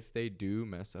 but if they do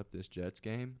mess up this Jets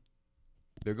game,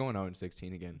 they're going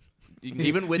 0-16 again. You can,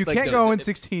 Even with you like can't the, go in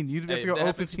 16. You'd have Hey, to go if that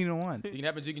happens- 0-15-1. it can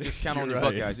happen. You can just count on You're your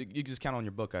right. Buckeyes. You can just count on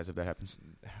your Buckeyes if that happens.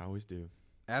 I always do.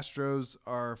 Astros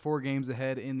are 4 games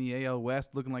ahead in the AL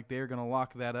West, looking like they're going to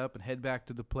lock that up and head back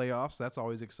to the playoffs. That's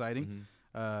always exciting.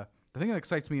 Mm-hmm. The thing that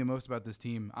excites me most about this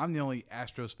team, I'm the only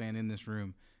Astros fan in this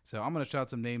room, so I'm going to shout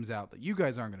some names out that you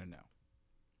guys aren't going to know.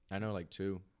 I know like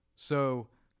 2. So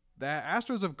the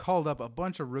Astros have called up a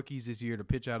bunch of rookies this year to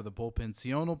pitch out of the bullpen.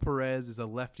 Cionel Perez is a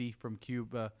lefty from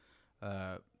Cuba.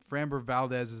 Framber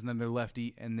Valdez is another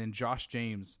lefty, and then Josh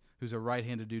James, who's a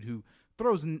right-handed dude who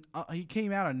throws. He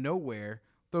came out of nowhere,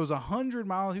 throws 100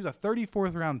 miles. He was a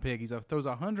 34th round pick. Throws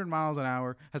 100 miles an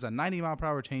hour, has a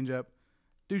 90-mile-per-hour changeup.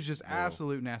 Dude's just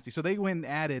absolute nasty. So they went and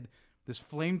added this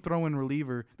flame-throwing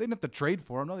reliever. They didn't have to trade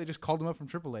for him. No, they just called him up from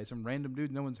AAA, some random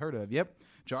dude no one's heard of. Yep,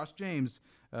 Josh James.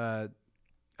 I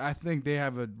think they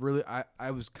have a really.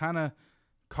 I was kind of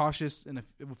cautious, and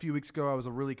a few weeks ago I was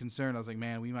really concerned. I was like,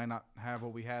 man, we might not have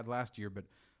what we had last year. But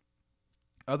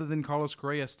other than Carlos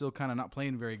Correa still kind of not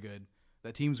playing very good,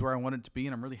 That team's where I want it to be,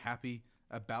 and I'm really happy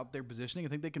about their positioning. I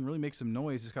think they can really make some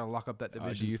noise. Just got to lock up that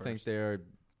division. Do you first. think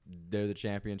they're the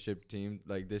championship team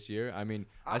like this year? I mean,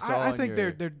 I think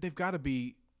they've got to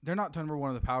be. They're not number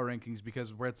one in the power rankings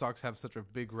because Red Sox have such a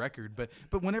big record.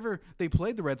 But whenever they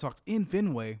played the Red Sox in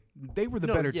Fenway, they were the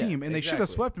better team, and they should have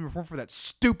swept them before for that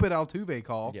stupid Altuve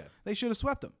call. Yeah. They should have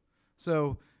swept them.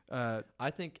 So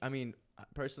I mean,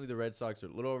 personally, the Red Sox are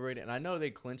a little overrated, and I know they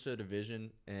clinched a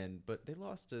division, but they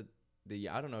lost to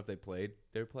I don't know if they played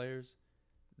their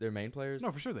main players.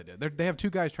 no, for sure they did. They have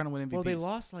two guys trying to win MVPs. Well, they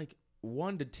lost like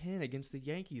 1-10 against the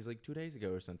Yankees like 2 days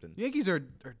ago or something. The Yankees are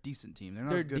a decent team. They're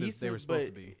not as good as they were supposed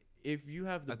to be. If you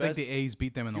have the I best, think the A's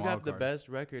beat them in the you wild have the card. best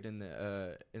record in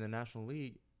the National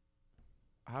League.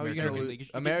 How are you American going to League. lose?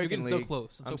 You're American getting League. so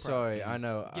close. I'm so proud. sorry. I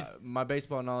know. Get- My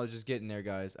baseball knowledge is getting there,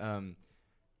 guys.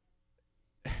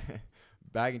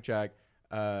 Bagging track.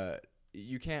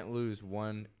 You can't lose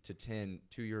 1-10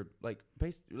 to your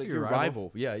your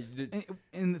rival. Yeah.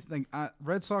 And the thing,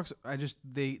 Red Sox,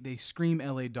 they scream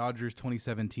LA Dodgers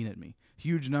 2017 at me.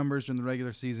 Huge numbers in the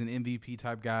regular season, MVP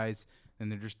type guys,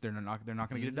 and they're not going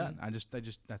to get it done. I just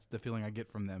that's the feeling I get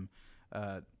from them.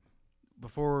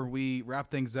 Before we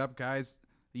wrap things up, guys,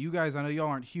 you guys, I know y'all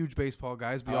aren't huge baseball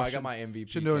guys, but y'all I got my MVP.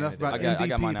 should know enough about candidate. MVP I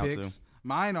got mine out, picks. too.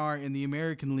 Mine are in the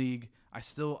American League. I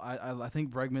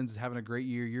think Bregman's having a great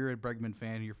year. You're a Bregman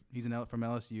fan. He's from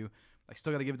LSU. I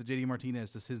still got to give it to JD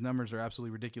Martinez. Just his numbers are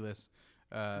absolutely ridiculous.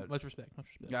 Much respect.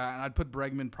 Yeah, and I'd put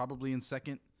Bregman probably in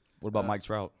second. What about Mike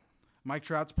Trout? Mike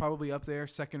Trout's probably up there,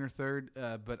 second or third.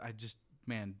 But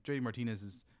JD Martinez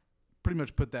has pretty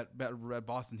much put that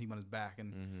Boston team on his back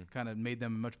and kind of made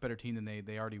them a much better team than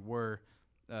they already were.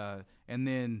 And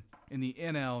then in the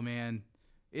NL, man,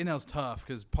 NL's tough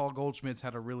because Paul Goldschmidt's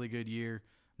had a really good year.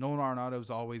 Nolan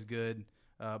Arenado's always good.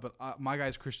 But my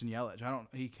guy's Christian Yelich.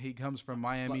 He comes from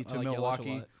Miami to like Yelich a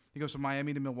Milwaukee. lot. He goes from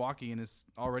Miami to Milwaukee and is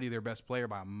already their best player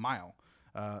by a mile.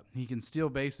 He can steal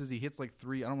bases. He hits like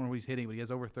I don't know what he's hitting, but he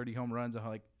has over 30 home runs,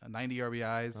 like 90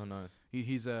 RBIs. Oh, nice.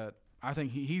 I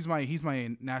think he's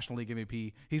my National League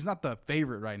MVP. He's not the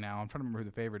favorite right now. I'm trying to remember who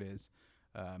the favorite is.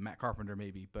 Matt Carpenter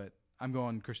maybe, but I'm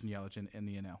going Christian Yelich in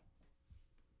the NL.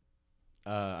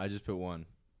 I just put one.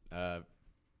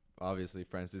 Obviously,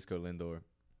 Francisco Lindor.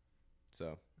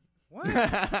 So. What?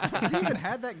 Has he even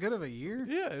had that good of a year?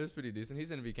 Yeah, it was pretty decent.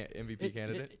 He's an MVP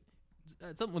candidate.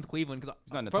 Something with Cleveland because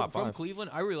not in the top from five. Cleveland,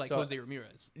 I really like So- Jose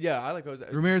Ramirez. Yeah, I like Jose.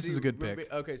 Ramirez is a good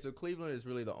pick. Okay, so Cleveland is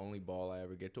really the only ball I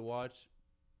ever get to watch,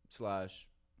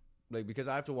 because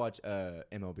I have to watch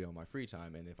MLB on my free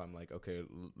time, and if I'm like, okay,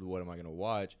 what am I gonna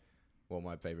watch? Well,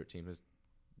 my favorite team is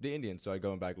the Indians, so I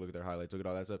go back, look at their highlights, look at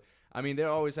all that stuff. I mean, they're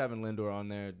always having Lindor on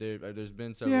there. There's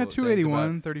been several. Yeah, things 281,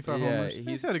 about- 35 Yeah, homers.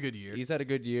 He's had a good year. He's had a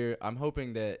good year. I'm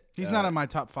hoping that He's not on my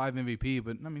top 5 MVP,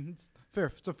 but I mean, it's fair.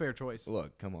 It's a fair choice.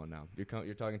 Look, come on now. You're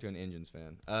talking to an Indians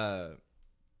fan.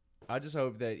 I just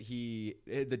hope that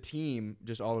the team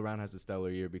just all around has a stellar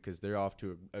year because they're off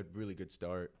to a really good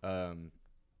start. I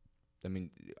mean,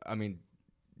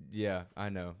 yeah, I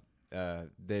know.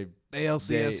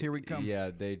 ALCS, here we come.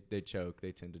 Yeah, they choke.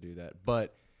 They tend to do that,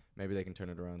 but maybe they can turn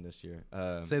it around this year.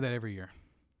 Say that every year.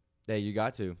 Hey, you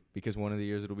got to because one of the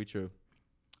years it'll be true.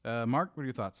 Mark, what are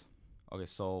your thoughts? Okay,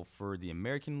 so for the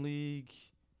American League,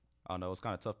 I don't know. It's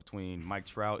kind of tough between Mike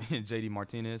Trout and JD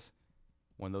Martinez,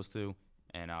 one of those two.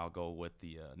 And I'll go with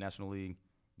the National League.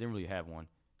 Didn't really have one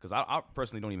because I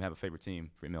personally don't even have a favorite team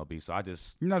for MLB. So I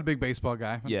just You're not a big baseball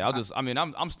guy. yeah,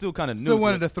 I'm still kind of new. Still to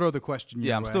wanted it. to throw the question. Yeah,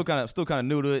 your I'm way. still kind of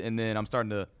new to it, and then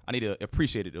I need to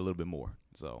appreciate it a little bit more.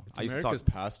 So It's I used America's to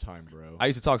talk. pastime, bro. I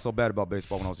used to talk so bad about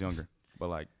baseball when I was younger, but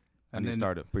like I And need to then-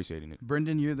 start appreciating it.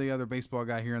 Brendan, you're the other baseball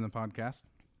guy here on the podcast.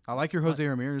 I like your Jose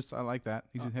Ramirez. I like that.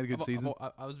 He's had a good season.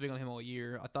 I was big on him all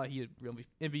year. I thought he had real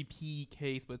MVP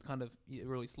case, but it's kind of it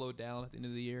really slowed down at the end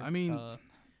of the year. I mean,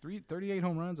 38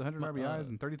 home runs, 100 RBIs,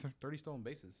 and 30 stolen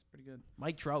bases. Pretty good.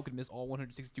 Mike Trout could miss all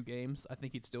 162 games. I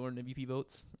think he'd still earn MVP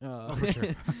votes. For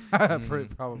sure.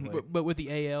 Probably. But with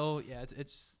the AL, yeah,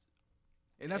 it's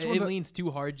And that's it one of the, leans too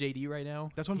hard JD right now.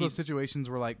 that's one of those He's- situations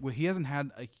where he hasn't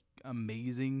had a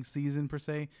amazing season per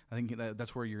se. I think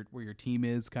that's where your team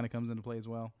is kind of comes into play as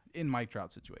well in Mike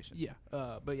Trout's situation. Yeah,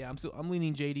 but yeah, I'm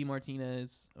leaning JD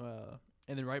Martinez,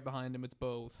 and then right behind him it's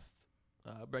both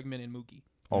Bregman and Mookie.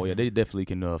 Oh yeah, they definitely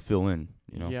can fill in.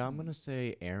 You know. Yeah, I'm gonna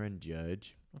say Aaron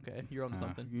Judge. Okay, you're on to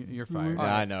something. You're fired.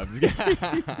 Yeah, I know. I'm just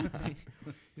kidding.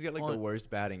 He's got like the On- worst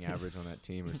batting average on that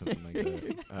team or something like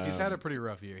that. He's had a pretty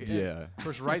rough year. yeah. Of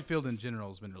course, right field in general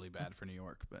has been really bad for New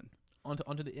York. But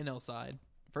Onto the NL side.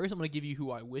 First, I'm going to give you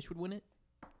who I wish would win it.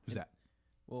 who's that?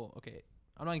 Well, okay.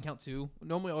 I'm not gonna count 2.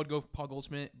 Normally I would go for Paul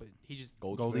Goldschmidt, but he just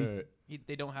Goldie.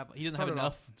 they don't have. He doesn't have Started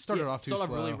enough. started off too Started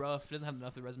off really slow. rough. He doesn't have enough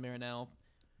of the resume right now.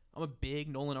 I'm a big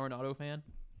Nolan Arenado fan.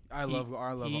 I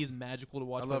love. He's magical to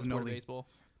watch. I love play Noli. baseball.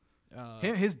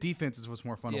 His defense is what's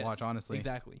more fun to Yes, watch, honestly.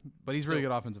 Exactly. But he's really So,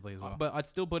 good offensively as well. But I'd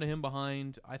still put him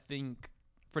behind. I think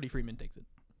Freddie Freeman takes it.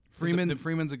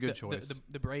 Freeman's a good the, choice.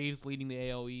 The Braves leading the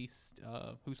AL East.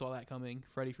 Who saw that coming?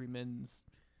 Freddie Freeman's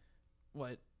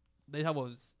what? They have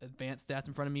his advanced stats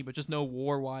in front of me, but just know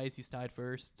WAR-wise, he's tied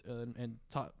first and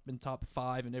top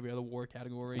 5 in every other WAR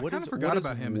category. I kinda forgot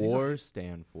about him. He's WAR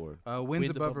stand for? Wins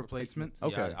above replacement.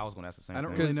 Okay. Yeah, I was going to ask the same I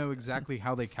don't thing. really know exactly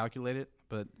how they calculate it,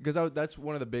 but Because that's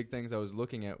one of the big things I was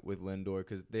looking at with Lindor,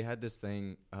 because they had this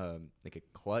thing like a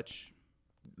clutch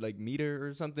like meter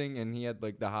or something, and he had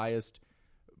like the highest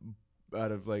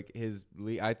out of like his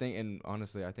league, I think, and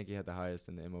honestly I think he had the highest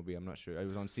in the MLB. I'm not sure. It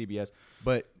was on CBS,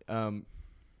 but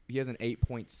he has an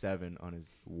 8.7 on his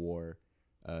WAR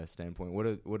standpoint. What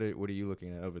are you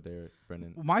looking at over there,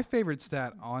 Brendan? my favorite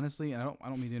stat, honestly, and I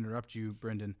don't mean to interrupt you,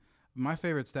 Brendan. My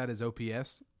favorite stat is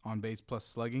OPS, on base plus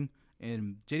slugging,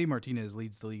 and JD Martinez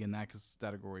leads the league in that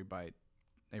category by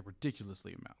a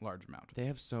ridiculously large amount. They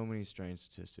have so many strange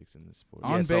statistics in this sport.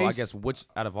 On So I base- guess which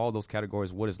out of all those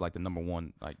categories, what is like the number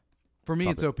one? Like For me,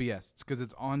 Top it's OPS. It's because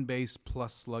it's on base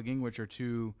plus slugging, which are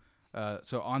two.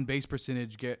 So on base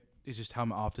percentage is just how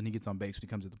often he gets on base when he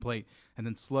comes at the plate, and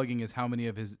then slugging is how many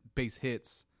of his base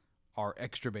hits are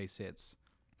extra base hits.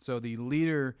 So the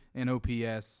leader in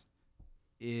OPS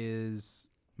is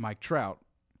Mike Trout,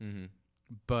 Mm-hmm.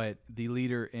 but the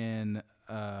leader in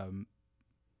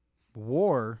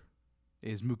WAR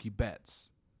is Mookie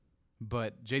Betts.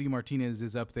 But JD Martinez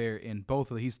is up there in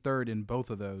both of. He's third in both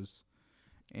of those,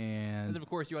 And then of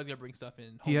course you always got to bring stuff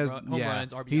in. he has home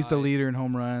runs, RBIs. He's the leader in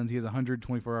home runs. He has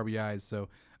 124 RBIs. So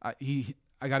I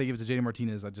got to give it to JD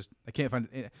Martinez. I can't find.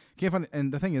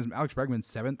 And the thing is, Alex Bregman's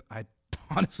 7th. I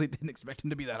honestly didn't expect him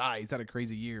to be that high. He's had a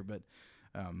crazy year, but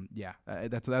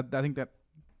that's that. I think that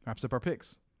wraps up our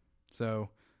picks. So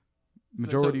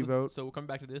majority vote. So we'll come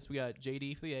back to this. We got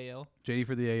JD for the AL. JD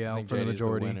for the I AL think for the JD is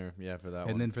majority, winner. Yeah, for that one.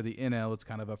 and then for the NL, it's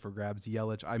kind of up for grabs.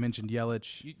 Yelich. I mentioned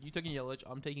Yelich. You took in Yelich.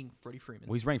 I'm taking Freddie Freeman.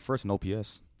 well, he's ranked first in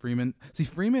OPS. Freeman. See,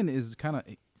 Freeman is kind of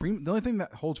the only thing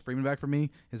that holds Freeman back for me.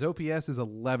 His OPS is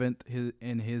 11th.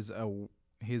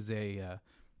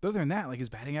 But other than that, like his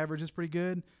batting average is pretty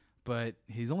good. But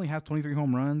he's only has 23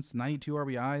 home runs, 92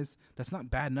 RBIs. That's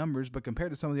not bad numbers, but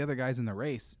compared to some of the other guys in the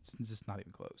race, it's just not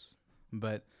even close.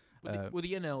 But with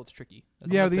the NL, it's tricky.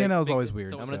 yeah, the I'm gonna NL is take- always it's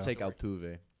weird. I'm always going to so. take story.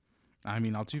 Altuve. I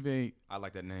mean, I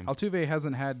like that name. Altuve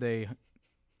hasn't had a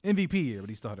MVP year, but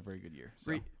he still had a very good year.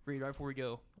 So. Reed, right before we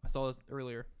go, I saw this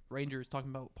earlier. Rangers talking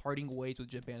about parting ways with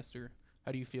Jeff Bannister.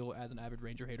 How do you feel as an avid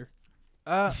Ranger hater?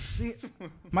 See,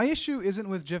 my issue isn't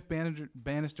with Jeff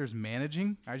Bannister's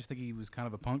managing. I just think he was kind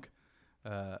of a punk.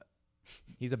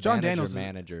 He's a John manager Daniels is-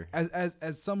 manager.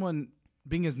 As someone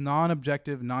being as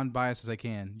non-objective, non-biased as I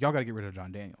can, y'all got to get rid of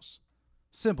John Daniels.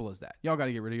 Simple as that. Y'all got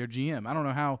to get rid of your GM. I don't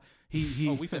know how he.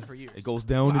 Oh, we said for years. it goes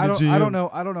down I don't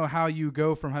know how you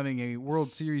go from having a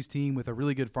World Series team with a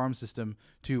really good farm system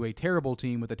to a terrible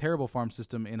team with a terrible farm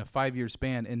system in a 5-year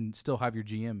span and still have your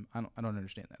GM. I don't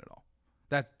understand that at all.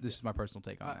 This is my personal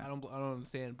take on that. I don't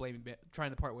understand trying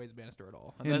to part ways with Bannister at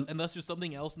all. And- Unless there's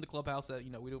something else in the clubhouse that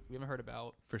we haven't heard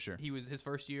about. For sure. He was his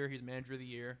first year. He was manager of the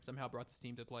year. Somehow brought this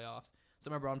team to the playoffs.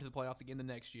 Somehow brought him to the playoffs again the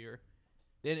next year.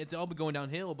 Then it's all been going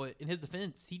downhill. But in his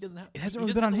defense, he doesn't have. It hasn't he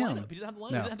really doesn't been have on the him. lineup. He doesn't have the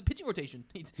lineup. No. He doesn't have the pitching rotation.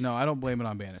 No, I don't blame it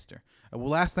on Bannister. Well,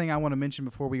 last thing I want to mention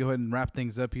before we go ahead and wrap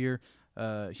things up here,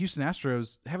 Houston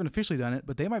Astros haven't officially done it,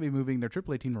 but they might be moving their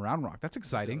AAA team to Round Rock. That's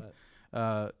exciting.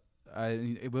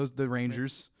 It was the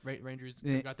Rangers. Rangers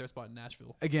Yeah. got their spot in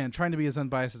Nashville. Again, trying to be as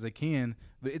unbiased as I can,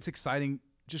 but it's exciting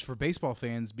just for baseball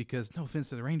fans because, no offense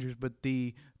to the Rangers, but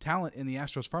the talent in the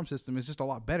Astros farm system is just a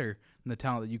lot better than the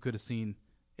talent that you could have seen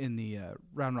in the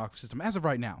Round Rock system as of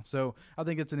right now. So I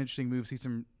think it's an interesting move. See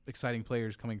some exciting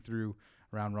players coming through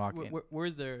Round Rock.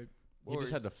 Where's their? He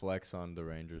just had to flex on the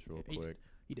Rangers real quick.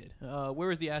 He did. Where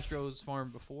was the Astros farm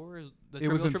before? It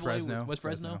was in AAA Fresno. Was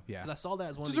Fresno? Yeah. 'Cause I saw that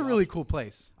as one Which of is the a really options. cool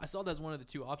place. I saw that as one of the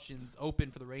two options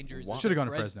open for the Rangers. Why- Should've gone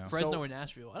to Fresno. Fresno So- or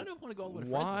Nashville. I don't know if I want to go all the way to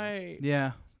Fresno. Why?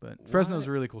 Yeah, but Fresno's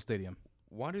a really cool stadium.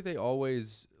 Why do they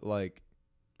always like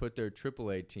put their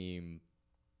AAA team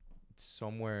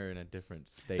somewhere in a different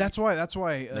state? That's why.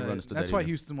 Never understood That's that why either.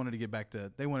 Houston wanted to get back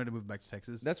to. They wanted to move back to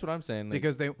Texas. That's what I'm saying. Like,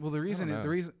 because the reason know.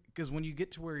 because when you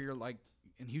get to where you're like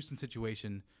in Houston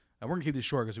situation, we're gonna keep this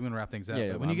short because we want to wrap things up.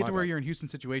 Yeah, but when my you get to where bad. you're in Houston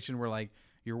situation where like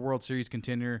you're World Series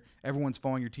contender, everyone's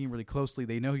following your team really closely.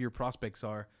 They know who your prospects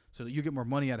are, So you get more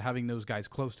money out of having those guys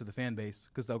close to the fan base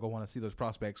because they'll go want to see those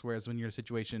prospects. Whereas when you're in a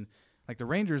situation like the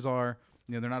Rangers are,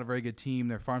 they're not a very good team.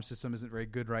 Their farm system isn't very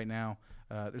good right now.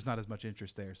 There's not as much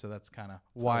interest there. So that's kind of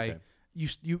why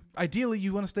you ideally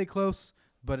you want to stay close,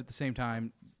 but at the same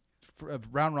time,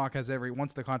 Round Rock has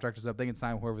once the contract is up, they can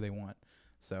sign whoever they want.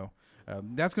 So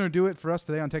that's going to do it for us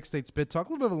today on Texas State Spit Talk.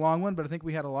 A little bit of a long one, but I think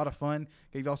we had a lot of fun.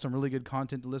 Gave y'all some really good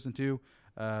content to listen to.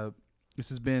 This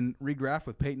has been Regraph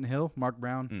with Peyton Hill, Mark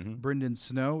Brown, Brendan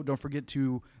Snow. Don't forget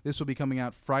this will be coming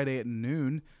out Friday at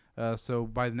noon. So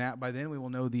by then we will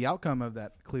know the outcome of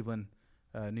that Cleveland,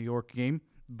 New York game.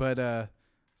 But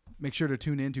make sure to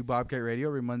tune in to Bobcat Radio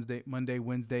every Monday,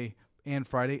 Wednesday, and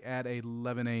Friday at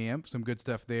 11 a.m. Some good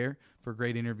stuff there for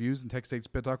great interviews. And Texas State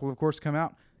Spit Talk will, of course, come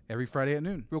out every Friday at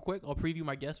noon. Real quick, I'll preview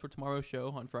my guests for tomorrow's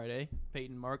show on Friday.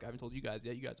 Peyton, Mark, I haven't told you guys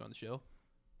yet. You guys are on the show.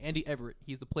 Andy Everett.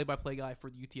 He's the play-by-play guy for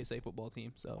the UTSA football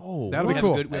team. So that'll be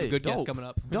cool. We have a good guest coming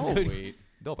up.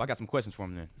 Dope. I got some questions for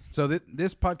him then. So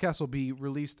this podcast will be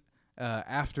released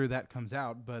after that comes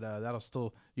out, but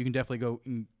you can definitely go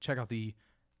and check out the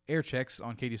air checks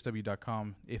on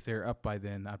KDSW.com if they're up by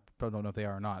then. I probably don't know if they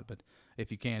are or not, but if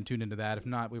you can, tune into that. If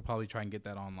not, we'll probably try and get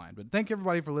that online. But thank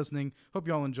everybody for listening. Hope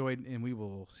you all enjoyed, and we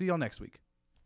will see y'all next week.